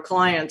lot with our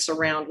clients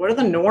around what are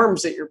the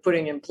norms that you're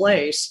putting in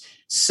place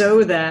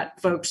so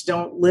that folks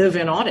don't live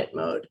in audit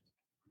mode.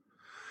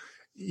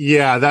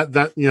 Yeah,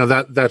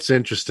 that's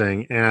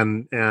interesting.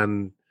 And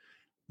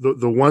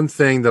the one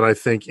thing that I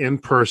think in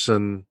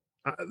person,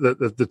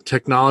 the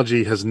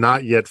technology has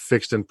not yet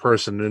fixed in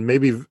person, and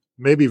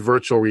maybe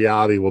virtual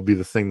reality will be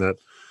the thing that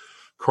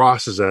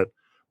crosses it.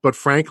 But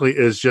frankly,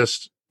 is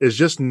just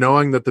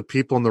knowing that the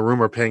people in the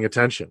room are paying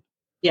attention.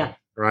 Yeah.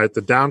 Right.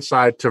 The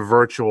downside to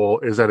virtual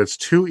is that it's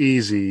too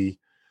easy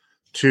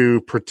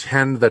to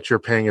pretend that you're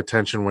paying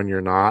attention when you're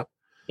not.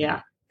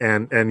 Yeah.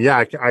 And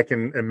yeah, I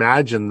can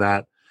imagine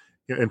that.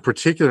 In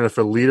particular, if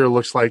a leader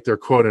looks like they're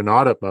quote in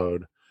audit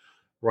mode,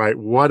 right?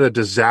 What a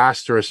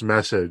disastrous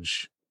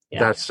message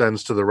that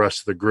sends to the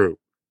rest of the group.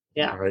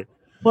 Yeah. Right.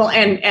 Well,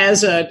 and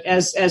as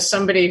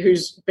somebody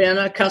who's been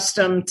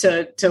accustomed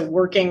to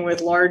working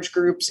with large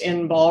groups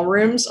in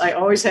ballrooms, I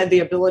always had the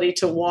ability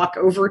to walk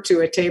over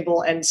to a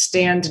table and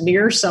stand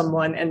near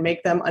someone and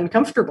make them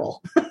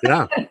uncomfortable.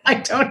 Yeah. I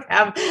don't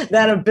have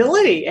that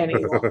ability any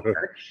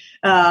longer.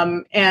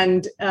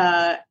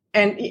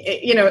 And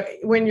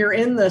when you're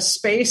in the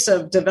space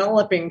of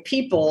developing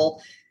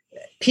people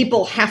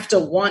have to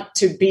want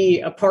to be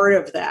a part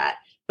of that.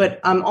 But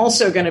I'm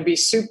also going to be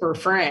super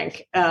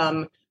frank.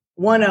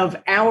 One of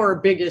our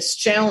biggest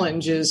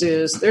challenges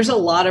is there's a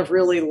lot of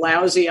really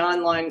lousy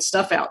online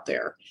stuff out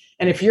there.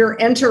 And if you're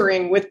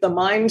entering with the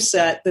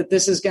mindset that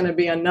this is going to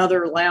be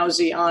another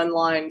lousy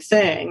online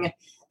thing,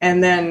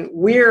 and then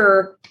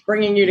we're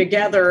bringing you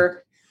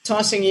together,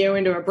 tossing you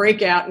into a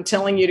breakout and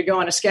telling you to go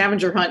on a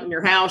scavenger hunt in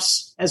your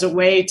house as a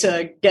way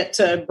to get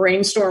to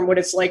brainstorm what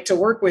it's like to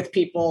work with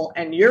people.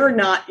 And you're in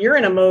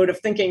a mode of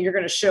thinking you're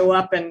going to show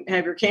up and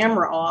have your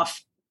camera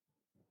off.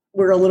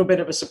 We're a little bit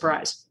of a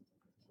surprise.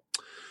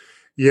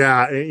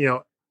 Yeah.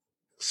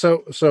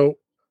 So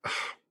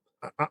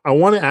I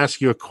want to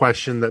ask you a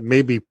question that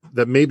may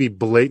be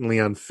blatantly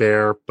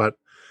unfair, but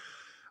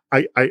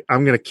I'm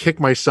going to kick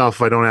myself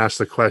if I don't ask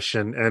the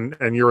question.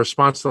 And your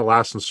response to the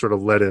last one sort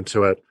of led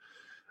into it.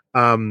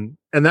 And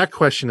that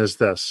question is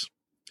this: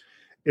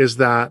 is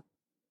a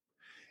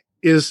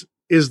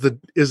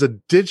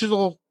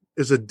digital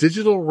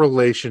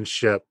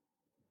relationship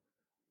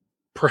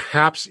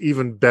perhaps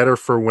even better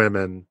for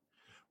women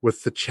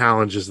with the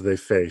challenges they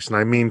face? And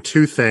I mean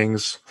two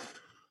things.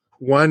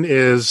 One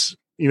is,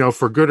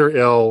 for good or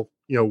ill,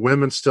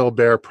 women still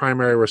bear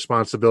primary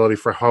responsibility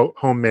for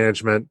home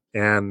management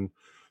and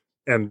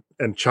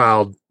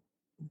child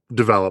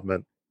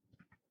development.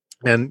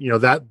 And,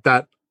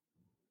 that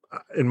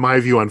in my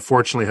view,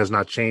 unfortunately, has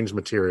not changed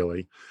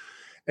materially.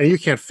 And you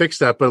can't fix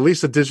that, but at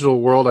least the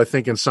digital world, I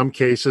think in some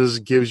cases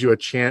gives you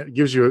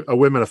a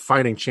women a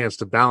fighting chance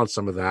to balance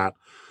some of that,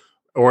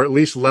 or at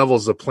least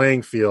levels the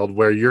playing field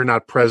where you're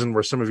not present,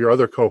 where some of your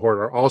other cohort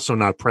are also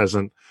not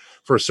present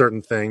for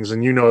certain things.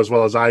 And as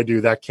well as I do,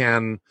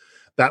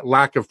 that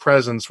lack of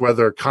presence,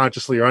 whether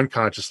consciously or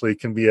unconsciously,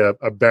 can be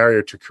a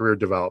barrier to career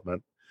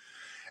development.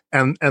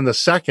 And the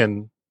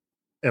second,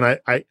 and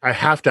I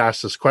have to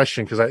ask this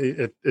question because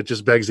it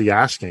just begs the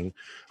asking,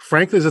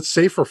 frankly, is it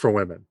safer for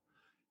women?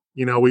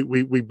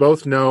 We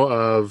both know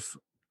of,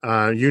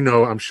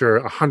 I'm sure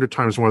 100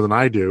 times more than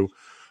I do,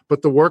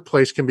 but the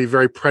workplace can be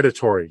very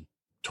predatory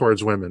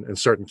towards women in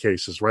certain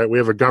cases, right? We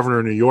have a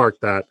governor in New York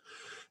that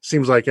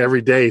seems like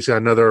every day he's got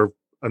another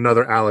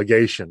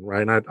allegation,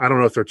 right? And I don't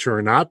know if they're true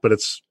or not, but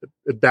it's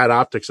bad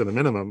optics at a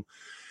minimum.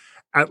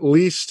 At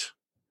least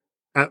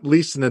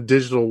in the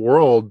digital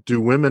world,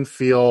 do women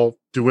feel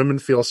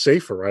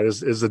safer, right?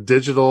 Is the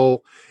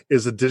digital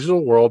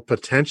world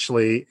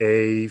potentially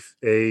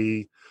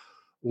a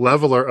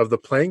leveler of the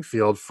playing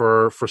field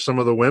for some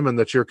of the women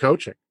that you're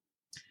coaching?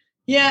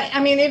 Yeah, I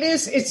mean,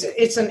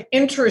 it's an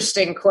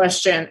interesting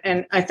question.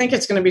 And I think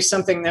it's going to be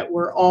something that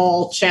we're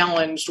all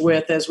challenged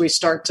with as we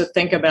start to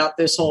think about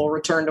this whole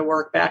return to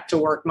work, back to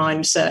work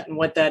mindset and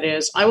what that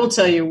is. I will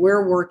tell you,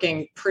 we're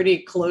working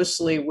pretty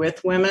closely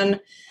with women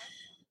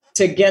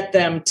to get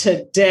them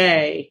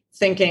today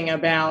thinking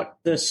about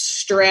the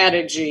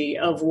strategy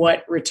of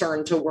what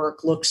return to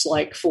work looks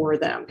like for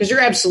them. Because you're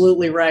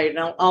absolutely right. And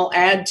I'll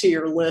add to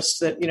your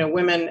list that,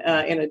 women,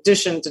 in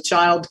addition to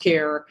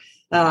childcare,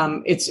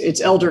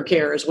 it's elder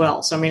care as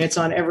well. So I mean, it's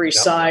on every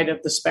side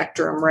of the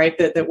spectrum, right?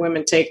 That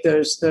women take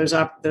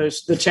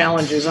the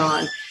challenges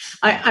on.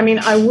 I mean,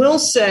 I will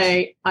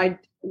say I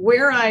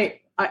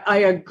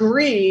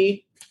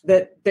agree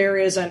that there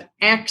is an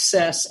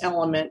access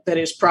element that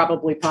is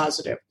probably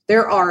positive.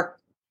 There are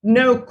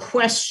no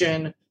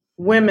question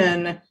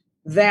women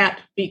that,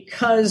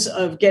 because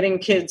of getting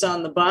kids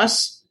on the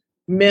bus,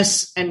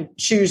 miss and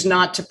choose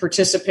not to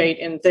participate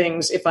in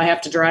things if I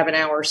have to drive an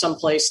hour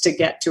someplace to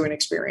get to an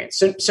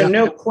experience. So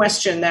no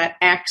question that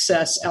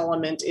access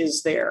element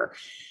is there.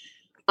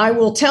 I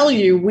will tell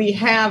you, we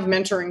have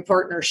mentoring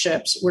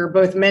partnerships where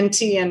both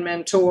mentee and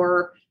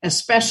mentor,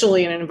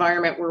 especially in an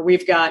environment where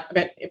we've got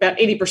about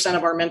 80%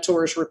 of our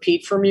mentors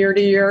repeat from year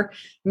to year.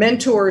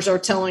 Mentors are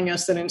telling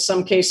us that in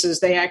some cases,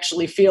 they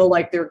actually feel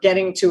like they're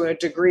getting to a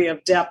degree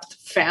of depth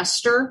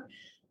faster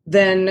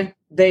than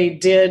they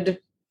did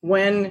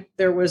when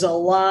there was a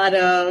lot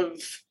of,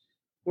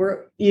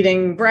 we're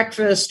eating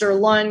breakfast or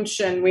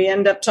lunch and we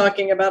end up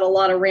talking about a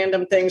lot of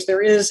random things.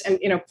 There is, and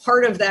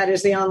part of that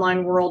is the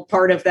online world.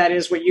 Part of that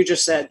is what you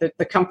just said, that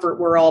the comfort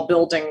we're all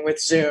building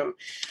with Zoom.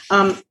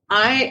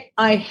 I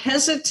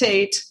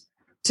hesitate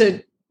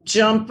to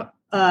jump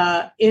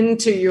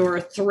into your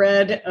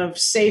thread of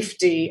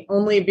safety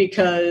only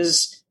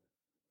because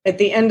at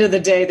the end of the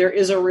day, there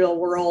is a real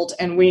world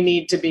and we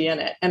need to be in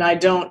it. And I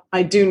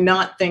do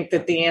not think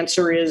that the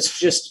answer is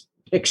just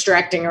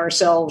extracting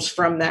ourselves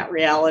from that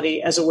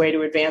reality as a way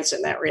to advance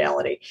in that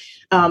reality.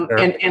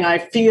 And I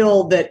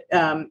feel that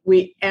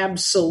we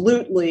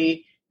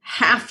absolutely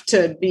have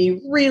to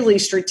be really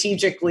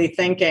strategically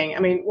thinking.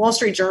 I mean, Wall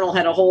Street Journal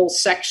had a whole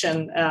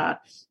section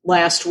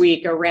last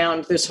week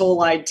around this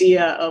whole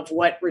idea of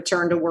what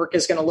return to work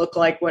is going to look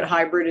like, what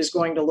hybrid is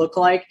going to look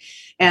like.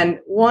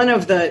 And one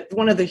of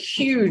the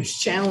huge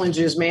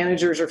challenges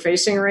managers are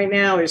facing right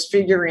now is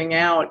figuring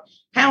out,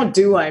 how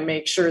do I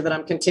make sure that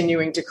I'm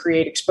continuing to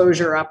create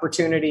exposure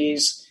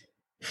opportunities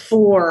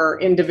for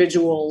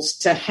individuals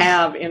to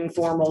have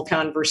informal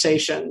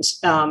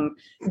conversations?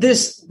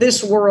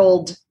 This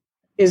world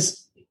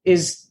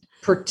is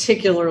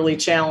particularly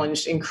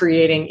challenged in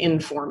creating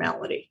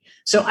informality.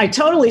 So I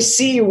totally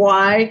see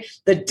why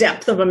the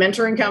depth of a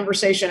mentoring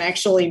conversation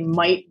actually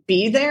might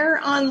be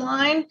there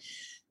online.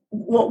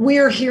 What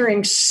we're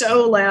hearing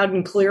so loud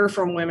and clear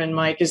from women,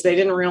 Mike, is they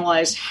didn't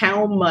realize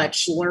how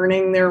much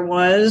learning there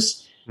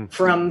was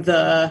from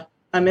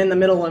I'm in the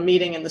middle of a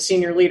meeting and the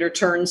senior leader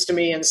turns to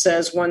me and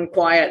says one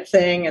quiet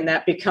thing, and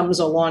that becomes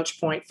a launch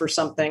point for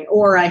something.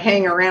 Or I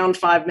hang around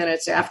 5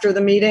 minutes after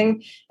the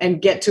meeting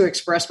and get to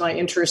express my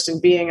interest in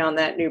being on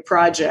that new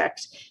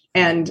project.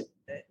 And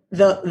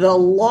the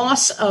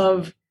loss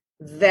of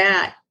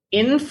that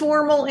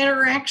informal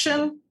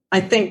interaction, I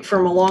think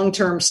from a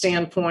long-term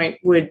standpoint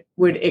would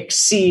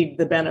exceed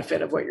the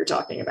benefit of what you're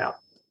talking about.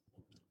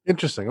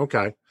 Interesting.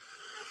 Okay.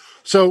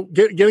 So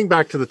getting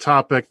back to the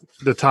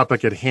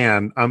topic at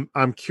hand,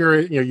 I'm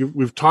curious,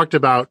 we've talked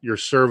about your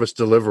service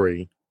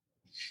delivery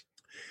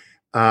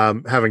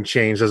having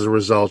changed as a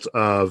result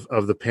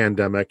of the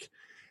pandemic.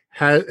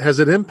 Has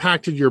it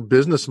impacted your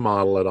business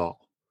model at all?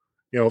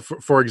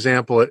 For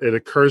example, it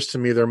occurs to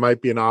me there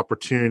might be an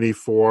opportunity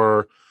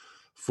for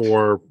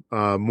more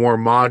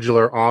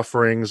modular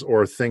offerings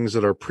or things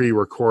that are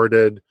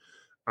pre-recorded.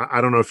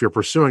 I don't know if you're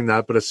pursuing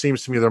that, but it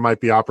seems to me there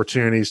might be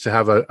opportunities to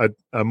have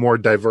a more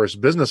diverse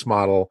business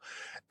model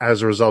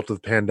as a result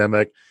of the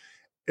pandemic.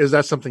 Is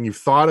that something you've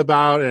thought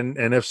about?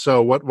 And if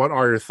so, what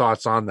are your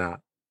thoughts on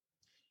that?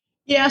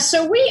 Yeah,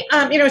 so we,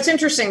 it's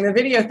interesting. The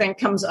video thing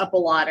comes up a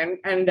lot,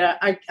 and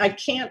I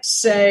can't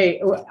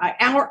say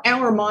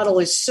our model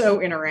is so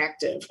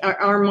interactive.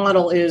 Our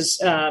model is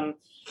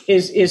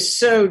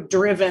so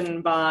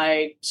driven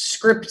by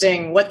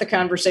scripting what the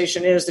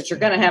conversation is that you're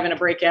going to have in a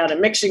breakout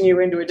and mixing you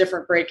into a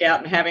different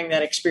breakout and having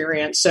that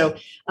experience. So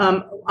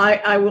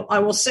I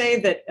will say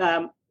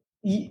that,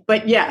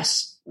 but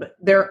yes,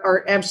 there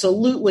are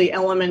absolutely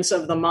elements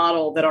of the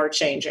model that are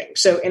changing.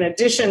 So in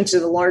addition to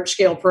the large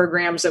scale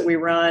programs that we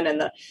run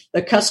and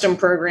the custom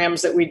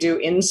programs that we do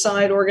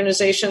inside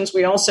organizations,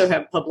 we also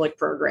have public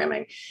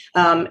programming.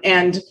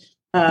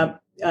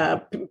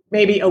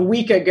 Maybe a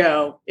week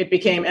ago, it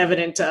became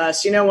evident to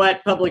us,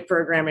 public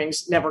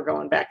programming's never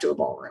going back to a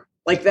ballroom.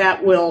 Like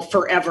that will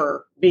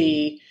forever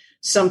be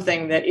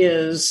something that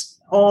is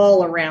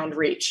all around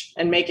reach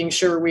and making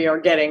sure we are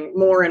getting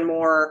more and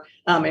more,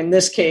 in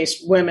this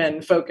case,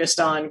 women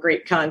focused on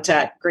great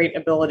contact, great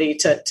ability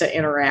to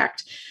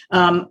interact.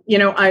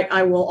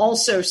 I will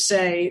also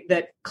say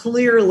that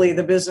clearly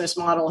the business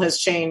model has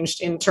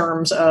changed in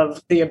terms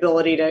of the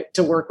ability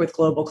to work with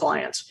global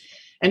clients.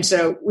 And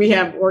so we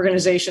have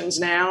organizations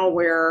now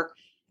where,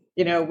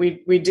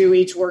 we do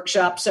each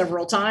workshop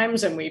several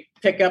times, and we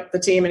pick up the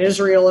team in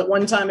Israel at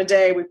one time a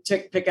day. We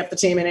pick up the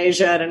team in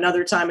Asia at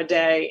another time a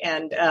day.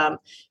 And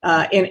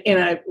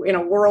in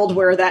a world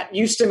where that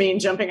used to mean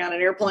jumping on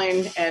an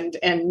airplane, and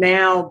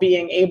now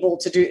being able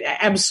to do,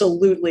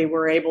 absolutely,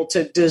 we're able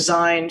to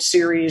design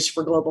series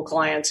for global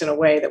clients in a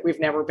way that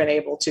we've never been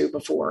able to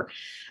before.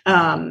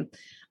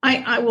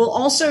 I will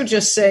also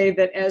just say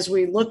that as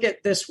we look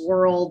at this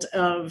world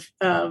of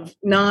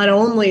not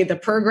only the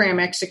program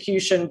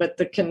execution, but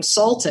the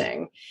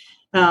consulting,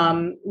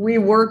 we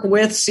work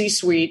with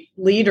C-suite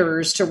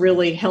leaders to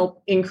really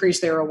help increase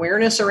their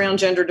awareness around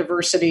gender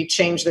diversity,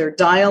 change their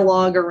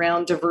dialogue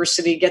around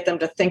diversity, get them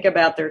to think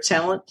about their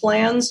talent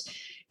plans.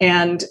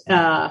 And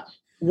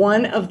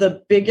one of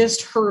the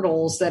biggest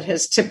hurdles that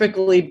has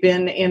typically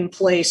been in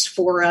place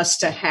for us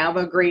to have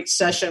a great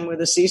session with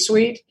a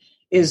C-suite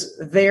is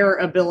their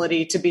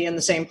ability to be in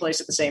the same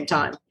place at the same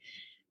time.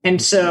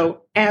 And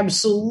so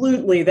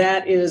absolutely,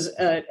 that is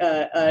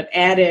an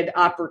added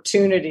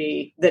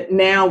opportunity that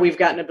now we've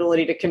got an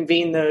ability to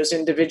convene those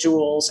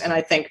individuals and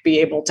I think be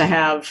able to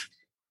have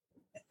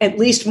at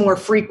least more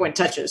frequent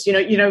touches.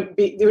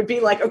 It would be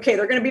like, okay,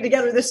 they're going to be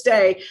together this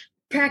day.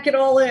 Pack it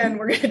all in.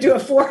 We're going to do a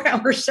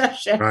 4-hour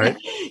session, right.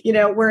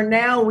 Where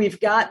now we've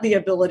got the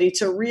ability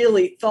to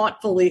really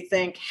thoughtfully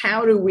think,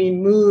 how do we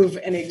move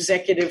an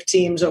executive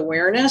team's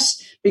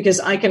awareness? Because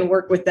I can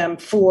work with them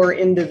 4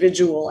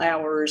 individual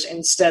hours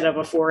instead of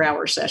a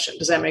 4-hour session.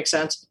 Does that make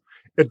sense?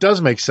 It does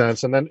make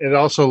sense. And then it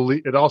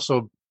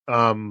also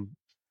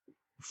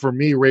for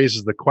me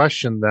raises the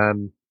question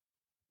then,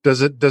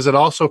 does it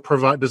also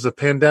provide, has the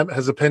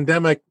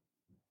pandemic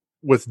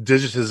with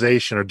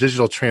digitization or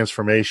digital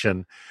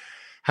transformation,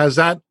 has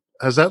that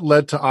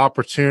led to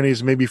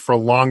opportunities maybe for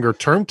longer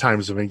term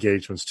times of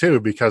engagements too?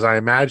 Because I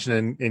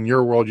imagine in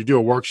your world, you do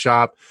a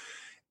workshop,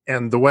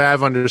 and the way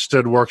I've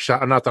understood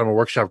workshop, not that I'm a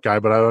workshop guy,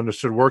 but I've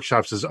understood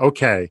workshops is,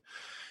 okay,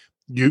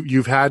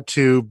 you've had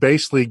to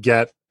basically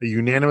get the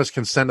unanimous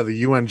consent of the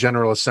UN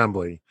General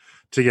Assembly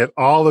to get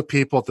all the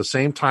people at the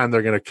same time.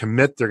 They're going to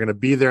commit. They're going to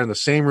be there in the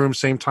same room,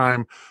 same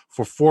time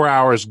for 4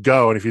 hours,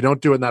 go. And if you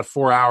don't do it in that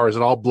 4 hours,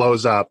 it all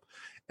blows up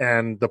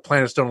and the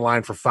planets don't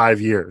align for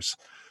 5 years.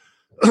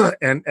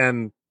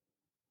 And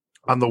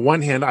on the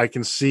one hand, I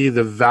can see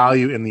the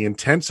value in the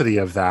intensity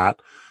of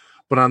that.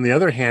 But on the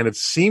other hand, it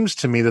seems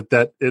to me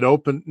that it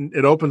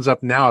opens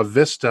up now a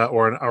vista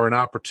or an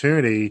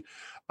opportunity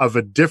of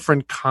a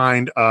different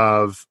kind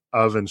of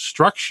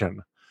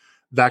instruction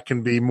that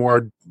can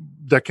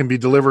be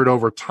delivered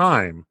over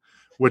time,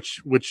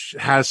 which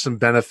has some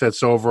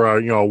benefits over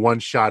a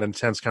one-shot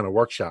intense kind of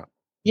workshop.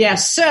 Yeah.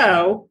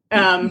 So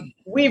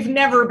we've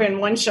never been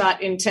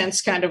one-shot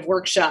intense kind of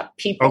workshop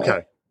people.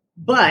 Okay.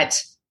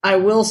 But I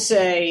will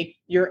say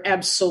you're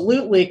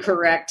absolutely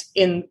correct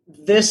in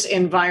this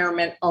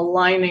environment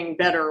aligning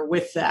better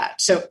with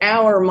that. So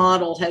our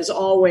model has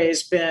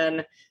always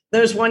been,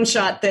 those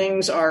one-shot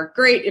things are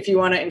great if you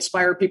want to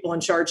inspire people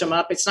and charge them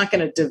up. It's not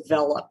going to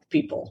develop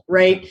people,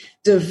 right?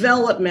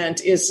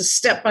 Development is a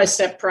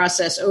step-by-step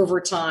process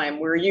over time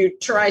where you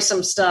try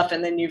some stuff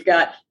and then you've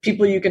got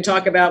people you can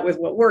talk about with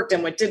what worked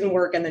and what didn't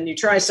work, and then you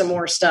try some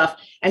more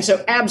stuff. And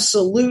so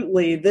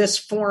absolutely, this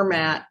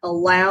format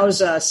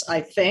allows us,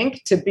 I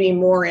think, to be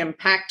more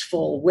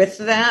impactful with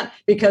that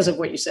because of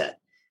what you said.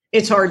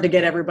 It's hard to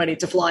get everybody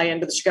to fly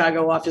into the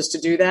Chicago office to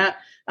do that.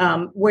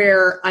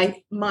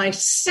 My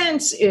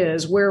sense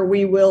is where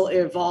we will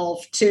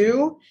evolve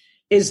to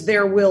is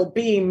there will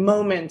be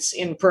moments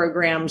in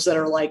programs that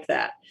are like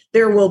that.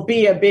 There will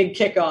be a big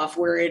kickoff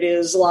where it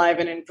is live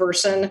and in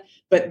person,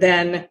 but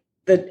then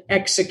the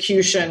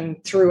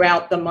execution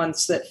throughout the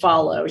months that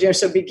follow,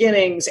 so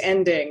beginnings,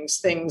 endings,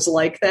 things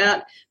like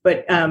that.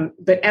 But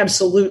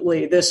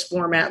absolutely, this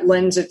format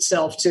lends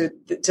itself to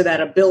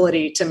that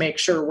ability to make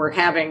sure we're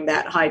having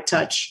that high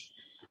touch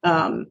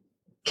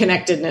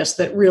connectedness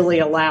that really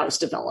allows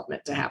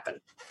development to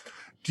happen.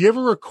 Do you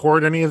ever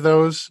record any of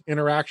those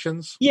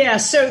interactions? Yeah.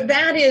 So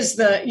that is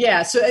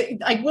so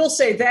I will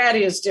say that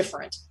is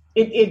different.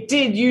 It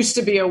did used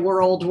to be a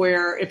world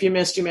where if you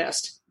missed, you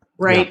missed.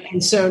 Right. Yeah.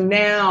 And so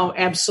now,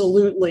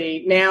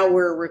 absolutely, now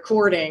we're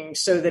recording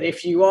so that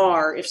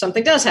if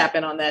something does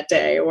happen on that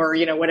day or,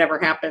 whatever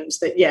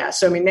happens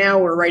so, now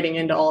we're writing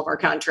into all of our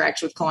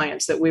contracts with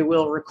clients that we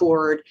will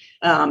record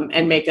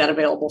and make that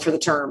available for the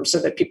term so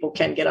that people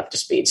can get up to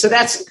speed. So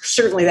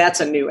that's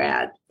a new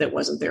ad that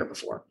wasn't there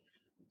before.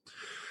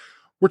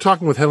 We're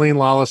talking with Helene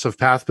Lawless of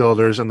Path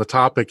Builders, and the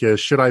topic is,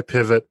 should I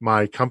pivot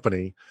my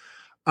company?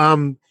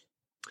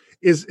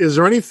 Is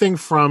there anything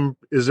from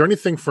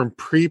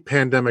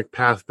pre-pandemic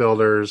Path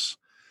Builders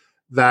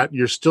that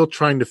you're still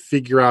trying to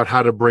figure out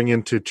how to bring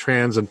into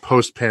trans and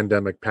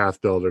post-pandemic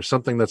Path Builders?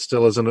 Something that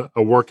still isn't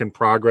a work in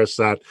progress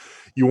that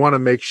you want to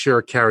make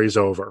sure carries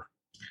over?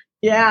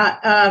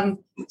 Yeah.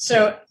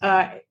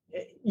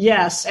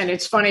 Yes, and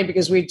it's funny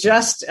because we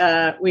just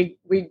we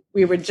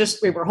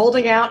were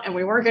holding out and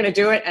we weren't going to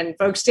do it, and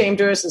folks came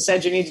to us and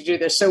said you need to do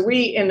this. So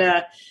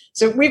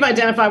we've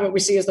identified what we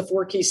see as the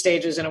 4 key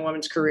stages in a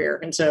woman's career.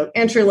 And so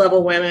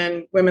entry-level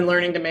women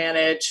learning to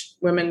manage,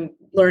 women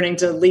learning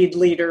to lead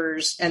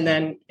leaders, and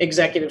then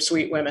executive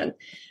suite women.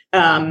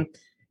 At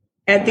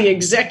the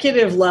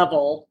executive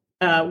level,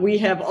 we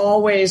have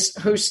always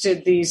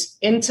hosted these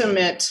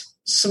intimate,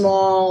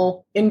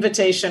 small,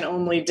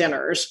 invitation-only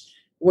dinners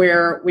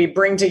where we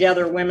bring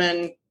together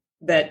women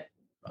that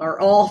are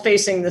all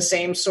facing the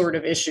same sort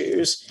of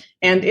issues.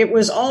 And it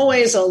was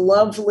always a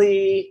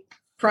lovely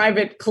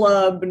private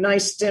club,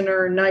 nice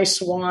dinner, nice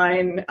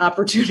wine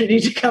opportunity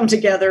to come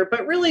together,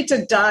 but really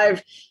to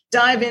dive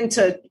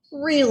into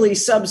really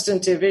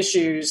substantive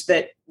issues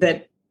that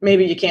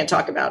maybe you can't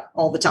talk about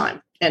all the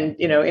time. And,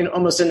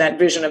 almost in that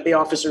vision of the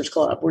officers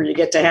club where you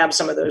get to have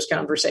some of those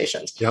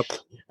conversations. Yep.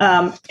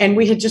 And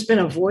we had just been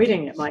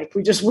avoiding it, Mike.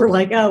 We just were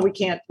like, oh, we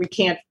can't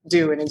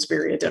do an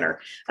Inspiria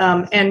dinner.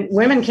 And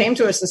women came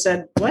to us and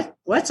said,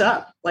 what's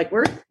up? Like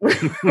we're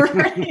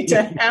ready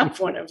to have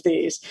one of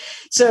these.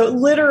 So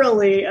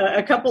literally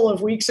a couple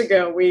of weeks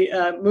ago, we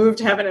moved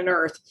heaven and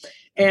earth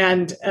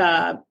and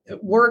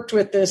worked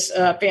with this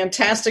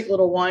fantastic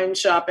little wine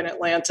shop in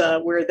Atlanta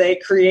where they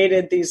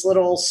created these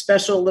little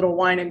special little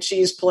wine and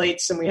cheese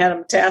plates, and we had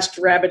them task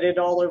rabbited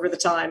all over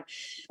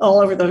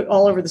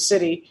the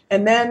city.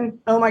 And then,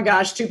 oh my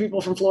gosh, 2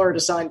 people from Florida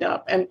signed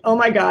up, and oh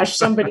my gosh,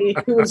 somebody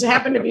who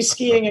happened to be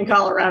skiing in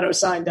Colorado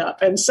signed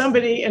up, and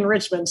somebody in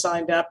Richmond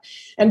signed up.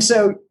 And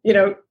so,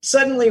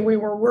 suddenly we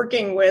were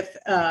working with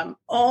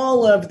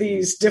all of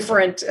these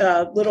different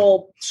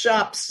little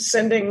shops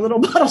sending little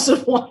bottles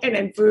of wine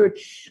and food.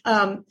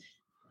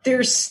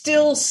 There's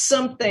still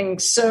something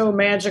so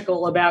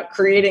magical about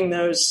creating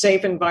those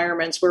safe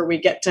environments where we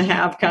get to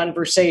have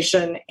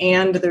conversation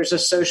and there's a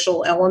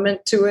social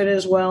element to it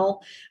as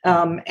well.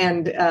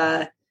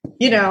 They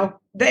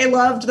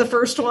loved the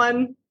first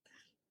one.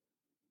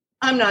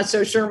 I'm not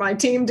so sure my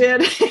team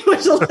did. It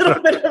was a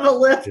little bit of a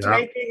lift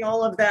making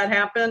all of that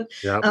happen.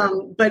 Yep.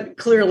 But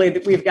clearly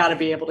we've got to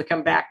be able to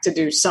come back to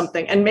do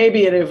something. And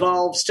maybe it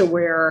evolves to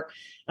where,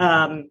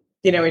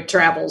 it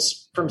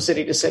travels from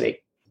city to city.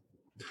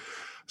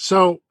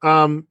 So,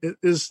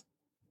 as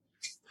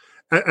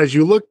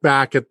you look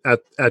back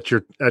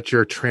at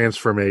your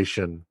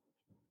transformation,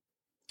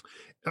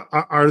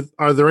 are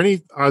there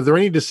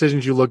any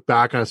decisions you look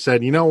back on and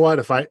said, you know what,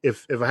 if I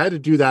had to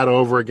do that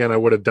over again, I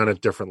would have done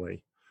it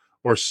differently,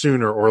 or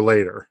sooner or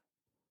later?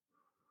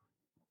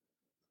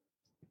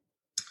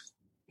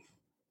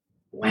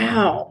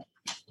 Wow,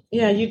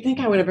 yeah, you'd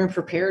think I would have been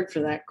prepared for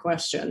that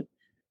question.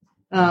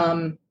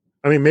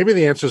 I mean, maybe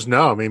the answer is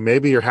no. I mean,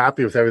 maybe you're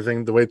happy with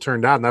everything the way it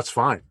turned out, and that's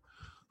fine.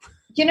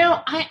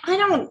 I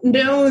don't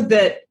know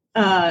that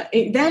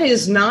that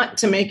is not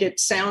to make it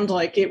sound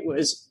like it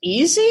was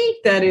easy.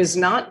 That is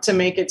not to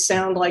make it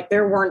sound like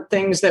there weren't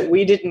things that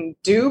we didn't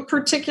do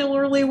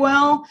particularly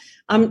well.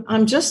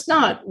 I'm just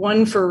not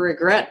one for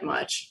regret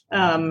much.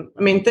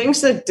 Things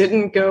that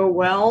didn't go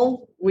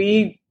well,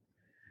 we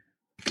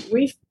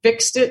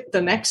fixed it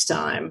the next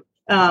time.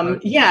 Now,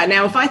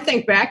 if I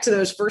think back to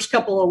those first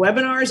couple of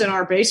webinars in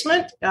our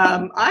basement,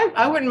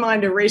 I wouldn't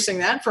mind erasing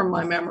that from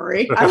my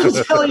memory. I will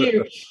tell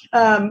you,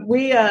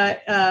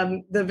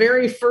 the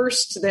very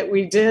first that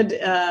we did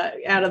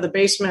out of the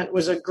basement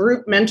was a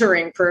group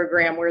mentoring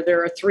program where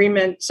there are 3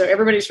 men. So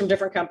everybody's from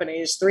different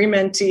companies, 3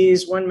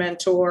 mentees, 1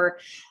 mentor.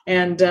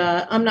 And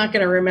I'm not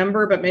going to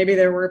remember, but maybe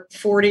there were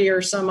 40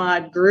 or some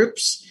odd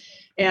groups.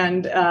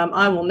 And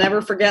I will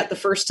never forget the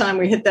first time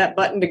we hit that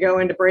button to go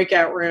into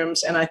breakout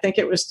rooms. And I think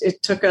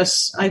it took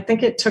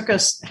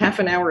us half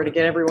an hour to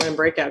get everyone in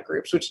breakout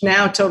groups, which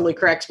now totally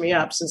cracks me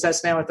up since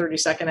that's now a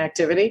 30-second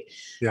activity.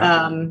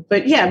 Yeah.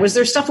 But yeah, was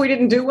there stuff we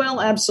didn't do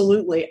well?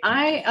 Absolutely.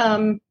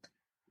 I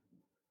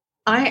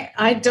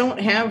don't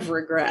have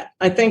regret.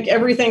 I think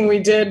everything we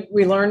did,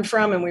 we learned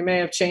from, and we may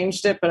have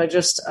changed it, but I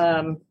just,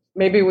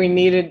 maybe we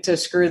needed to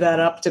screw that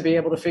up to be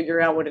able to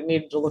figure out what it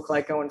needed to look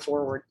like going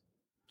forward.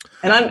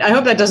 And I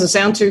hope that doesn't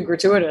sound too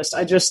gratuitous.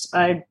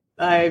 I'm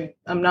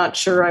not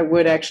sure I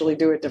would actually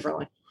do it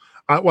differently.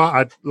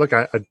 I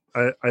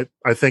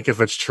think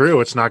if it's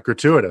true, it's not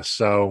gratuitous.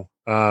 So,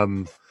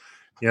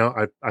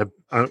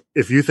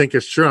 if you think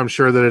it's true, I'm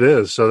sure that it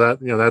is. So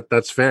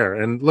that's fair.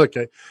 And look,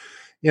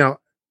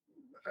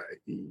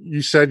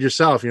 you said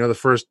yourself,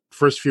 the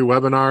first few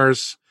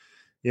webinars,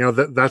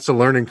 that's a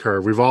learning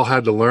curve. We've all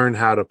had to learn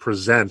how to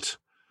present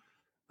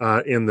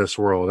in this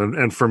world.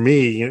 And for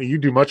me, you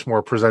do much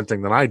more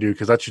presenting than I do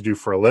because that's what you do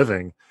for a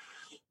living.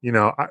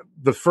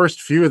 The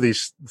first few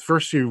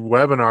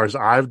webinars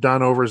I've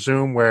done over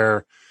Zoom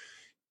where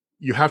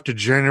you have to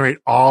generate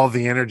all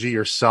the energy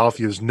yourself.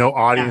 There's no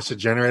audience to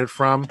generate it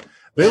from.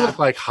 They look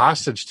like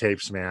hostage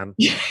tapes, man.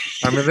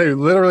 I mean, they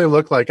literally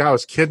look like I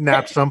was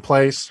kidnapped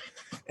someplace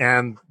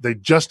and they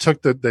just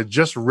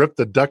ripped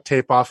the duct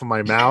tape off of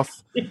my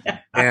mouth.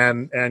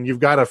 And you've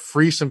got to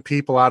free some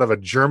people out of a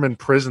German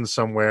prison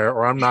somewhere,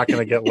 or I'm not going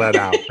to get let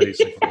out,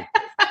 basically.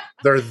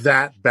 They're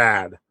that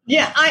bad.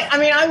 Yeah.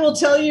 I will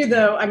tell you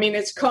though,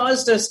 it's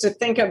caused us to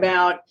think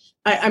about,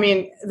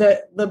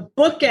 the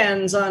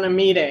bookends on a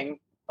meeting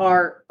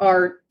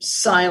are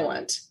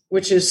silent,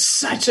 which is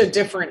such a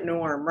different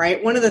norm,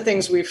 right? One of the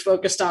things we've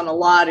focused on a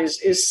lot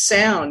is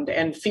sound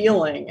and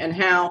feeling and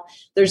how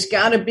there's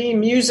got to be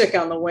music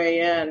on the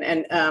way in.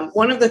 And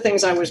one of the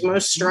things I was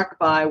most struck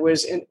by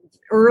was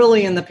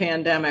early in the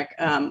pandemic,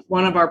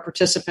 one of our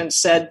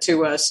participants said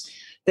to us,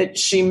 that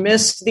she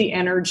missed the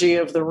energy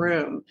of the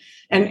room.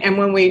 And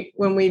when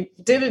we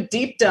did a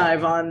deep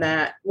dive on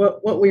that,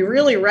 what we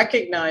really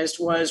recognized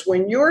was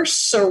when you're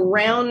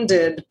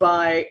surrounded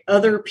by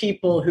other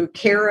people who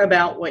care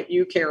about what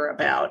you care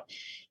about,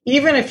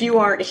 even if you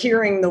aren't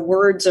hearing the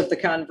words of the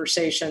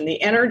conversation,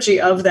 the energy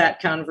of that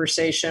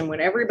conversation,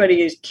 when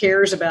everybody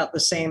cares about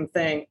the same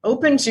thing,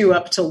 opens you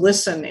up to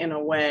listen in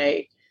a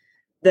way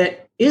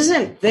that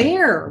isn't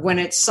there when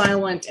it's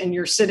silent and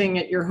you're sitting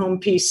at your home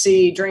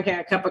PC drinking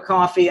a cup of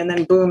coffee and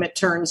then boom, it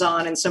turns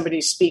on and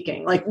somebody's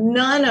speaking. Like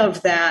none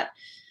of that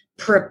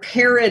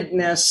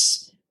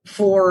preparedness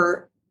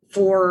for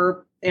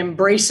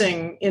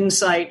embracing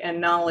insight and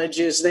knowledge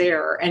is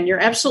there. And you're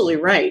absolutely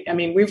right. I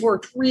mean, we've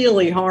worked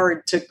really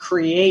hard to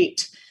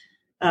create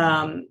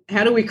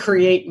how do we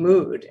create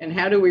mood and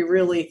how do we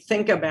really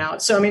think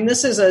about? So, I mean,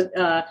 this is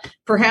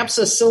perhaps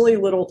a silly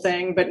little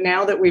thing, but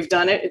now that we've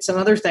done it, it's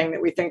another thing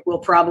that we think we'll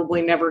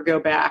probably never go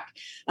back.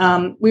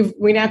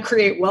 We now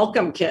create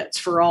welcome kits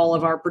for all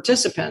of our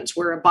participants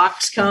where a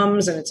box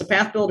comes and it's a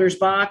Path Builders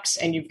box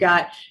and you've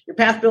got your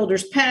Path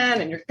Builders pen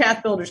and your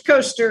Path Builders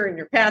coaster and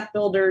your Path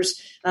Builders.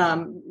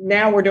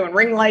 Now we're doing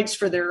ring lights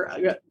for their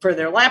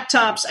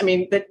laptops. I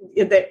mean,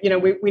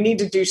 we need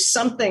to do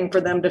something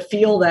for them to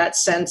feel that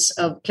sense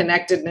of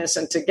connectedness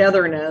and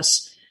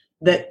togetherness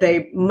that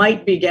they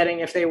might be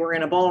getting if they were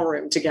in a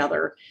ballroom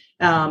together.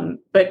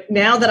 But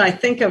now that I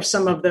think of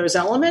some of those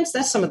elements,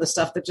 that's some of the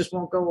stuff that just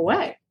won't go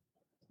away.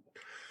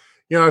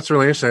 You know, it's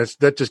really interesting.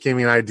 That just gave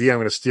me an idea I'm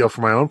going to steal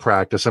for my own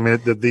practice. I mean,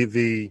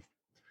 the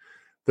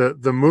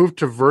move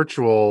to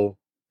virtual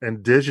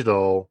and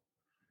digital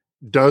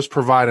does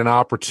provide an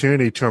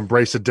opportunity to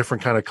embrace a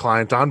different kind of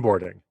client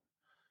onboarding,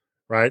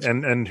 right?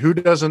 And who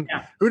doesn't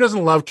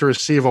love to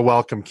receive a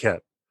welcome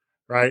kit?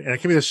 Right. And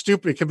it can be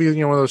it can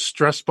be, one of those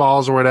stress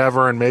balls or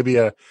whatever. And maybe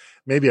a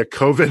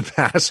COVID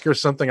mask or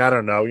something. I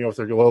don't know, if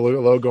there's a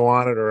logo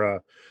on it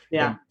or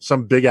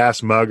some big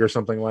ass mug or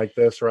something like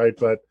this. Right.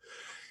 But,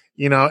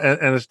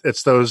 and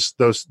it's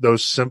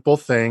those simple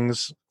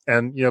things.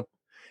 And,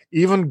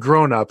 even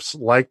grownups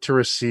like to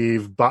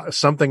receive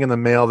something in the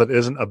mail that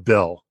isn't a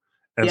bill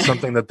and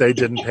something that they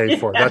didn't pay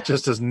for. That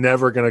just is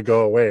never going to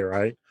go away.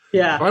 Right.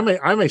 Yeah. So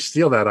I may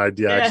steal that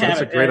idea. Actually, that's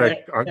a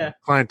great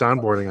client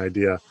onboarding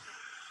idea.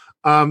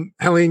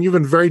 Helene, you've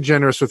been very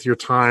generous with your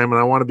time, and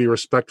I want to be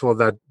respectful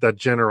of that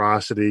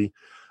generosity.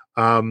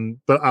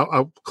 But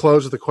I'll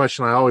close with the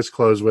question I always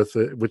close with,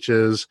 which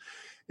is,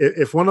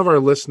 if one of our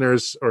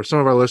listeners or some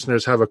of our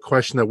listeners have a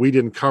question that we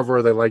didn't cover,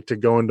 or they like to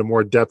go into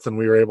more depth than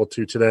we were able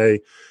to today,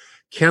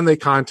 can they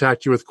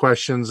contact you with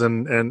questions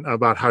and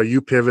about how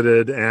you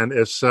pivoted? And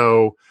if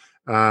so,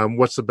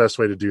 what's the best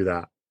way to do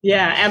that?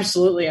 Yeah,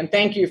 absolutely. And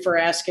thank you for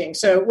asking.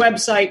 So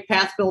website,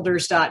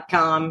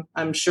 pathbuilders.com,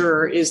 I'm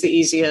sure is the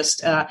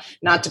easiest,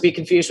 not to be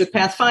confused with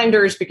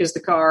Pathfinders because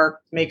the car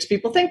makes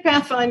people think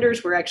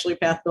Pathfinders. We're actually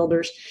Path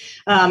Builders.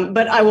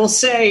 But I will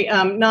say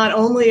not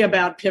only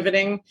about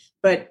pivoting,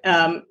 but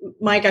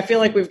Mike, I feel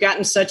like we've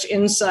gotten such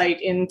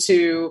insight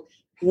into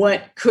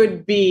what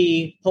could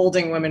be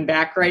holding women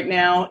back right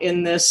now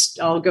in this,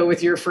 I'll go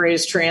with your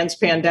phrase,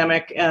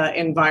 trans-pandemic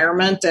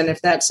environment. And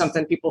if that's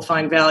something people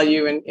find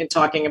value in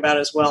talking about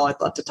as well,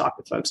 I'd love to talk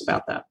with folks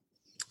about that.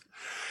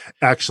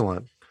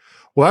 Excellent.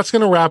 Well, that's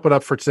going to wrap it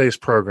up for today's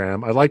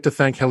program. I'd like to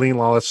thank Helene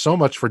Lawless so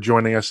much for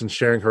joining us and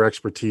sharing her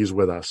expertise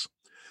with us.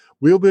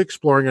 We'll be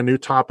exploring a new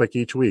topic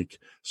each week,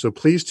 so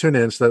please tune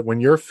in so that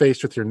when you're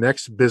faced with your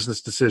next business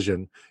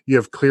decision, you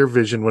have clear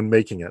vision when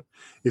making it.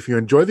 If you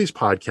enjoy these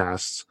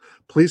podcasts,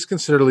 please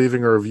consider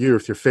leaving a review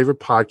with your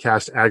favorite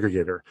podcast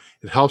aggregator.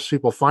 It helps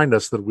people find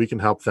us so that we can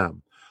help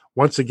them.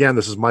 Once again,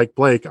 this is Mike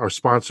Blake. Our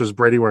sponsor is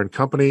Brady Ware &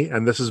 Company,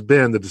 and this has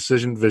been the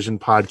Decision Vision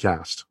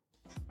Podcast.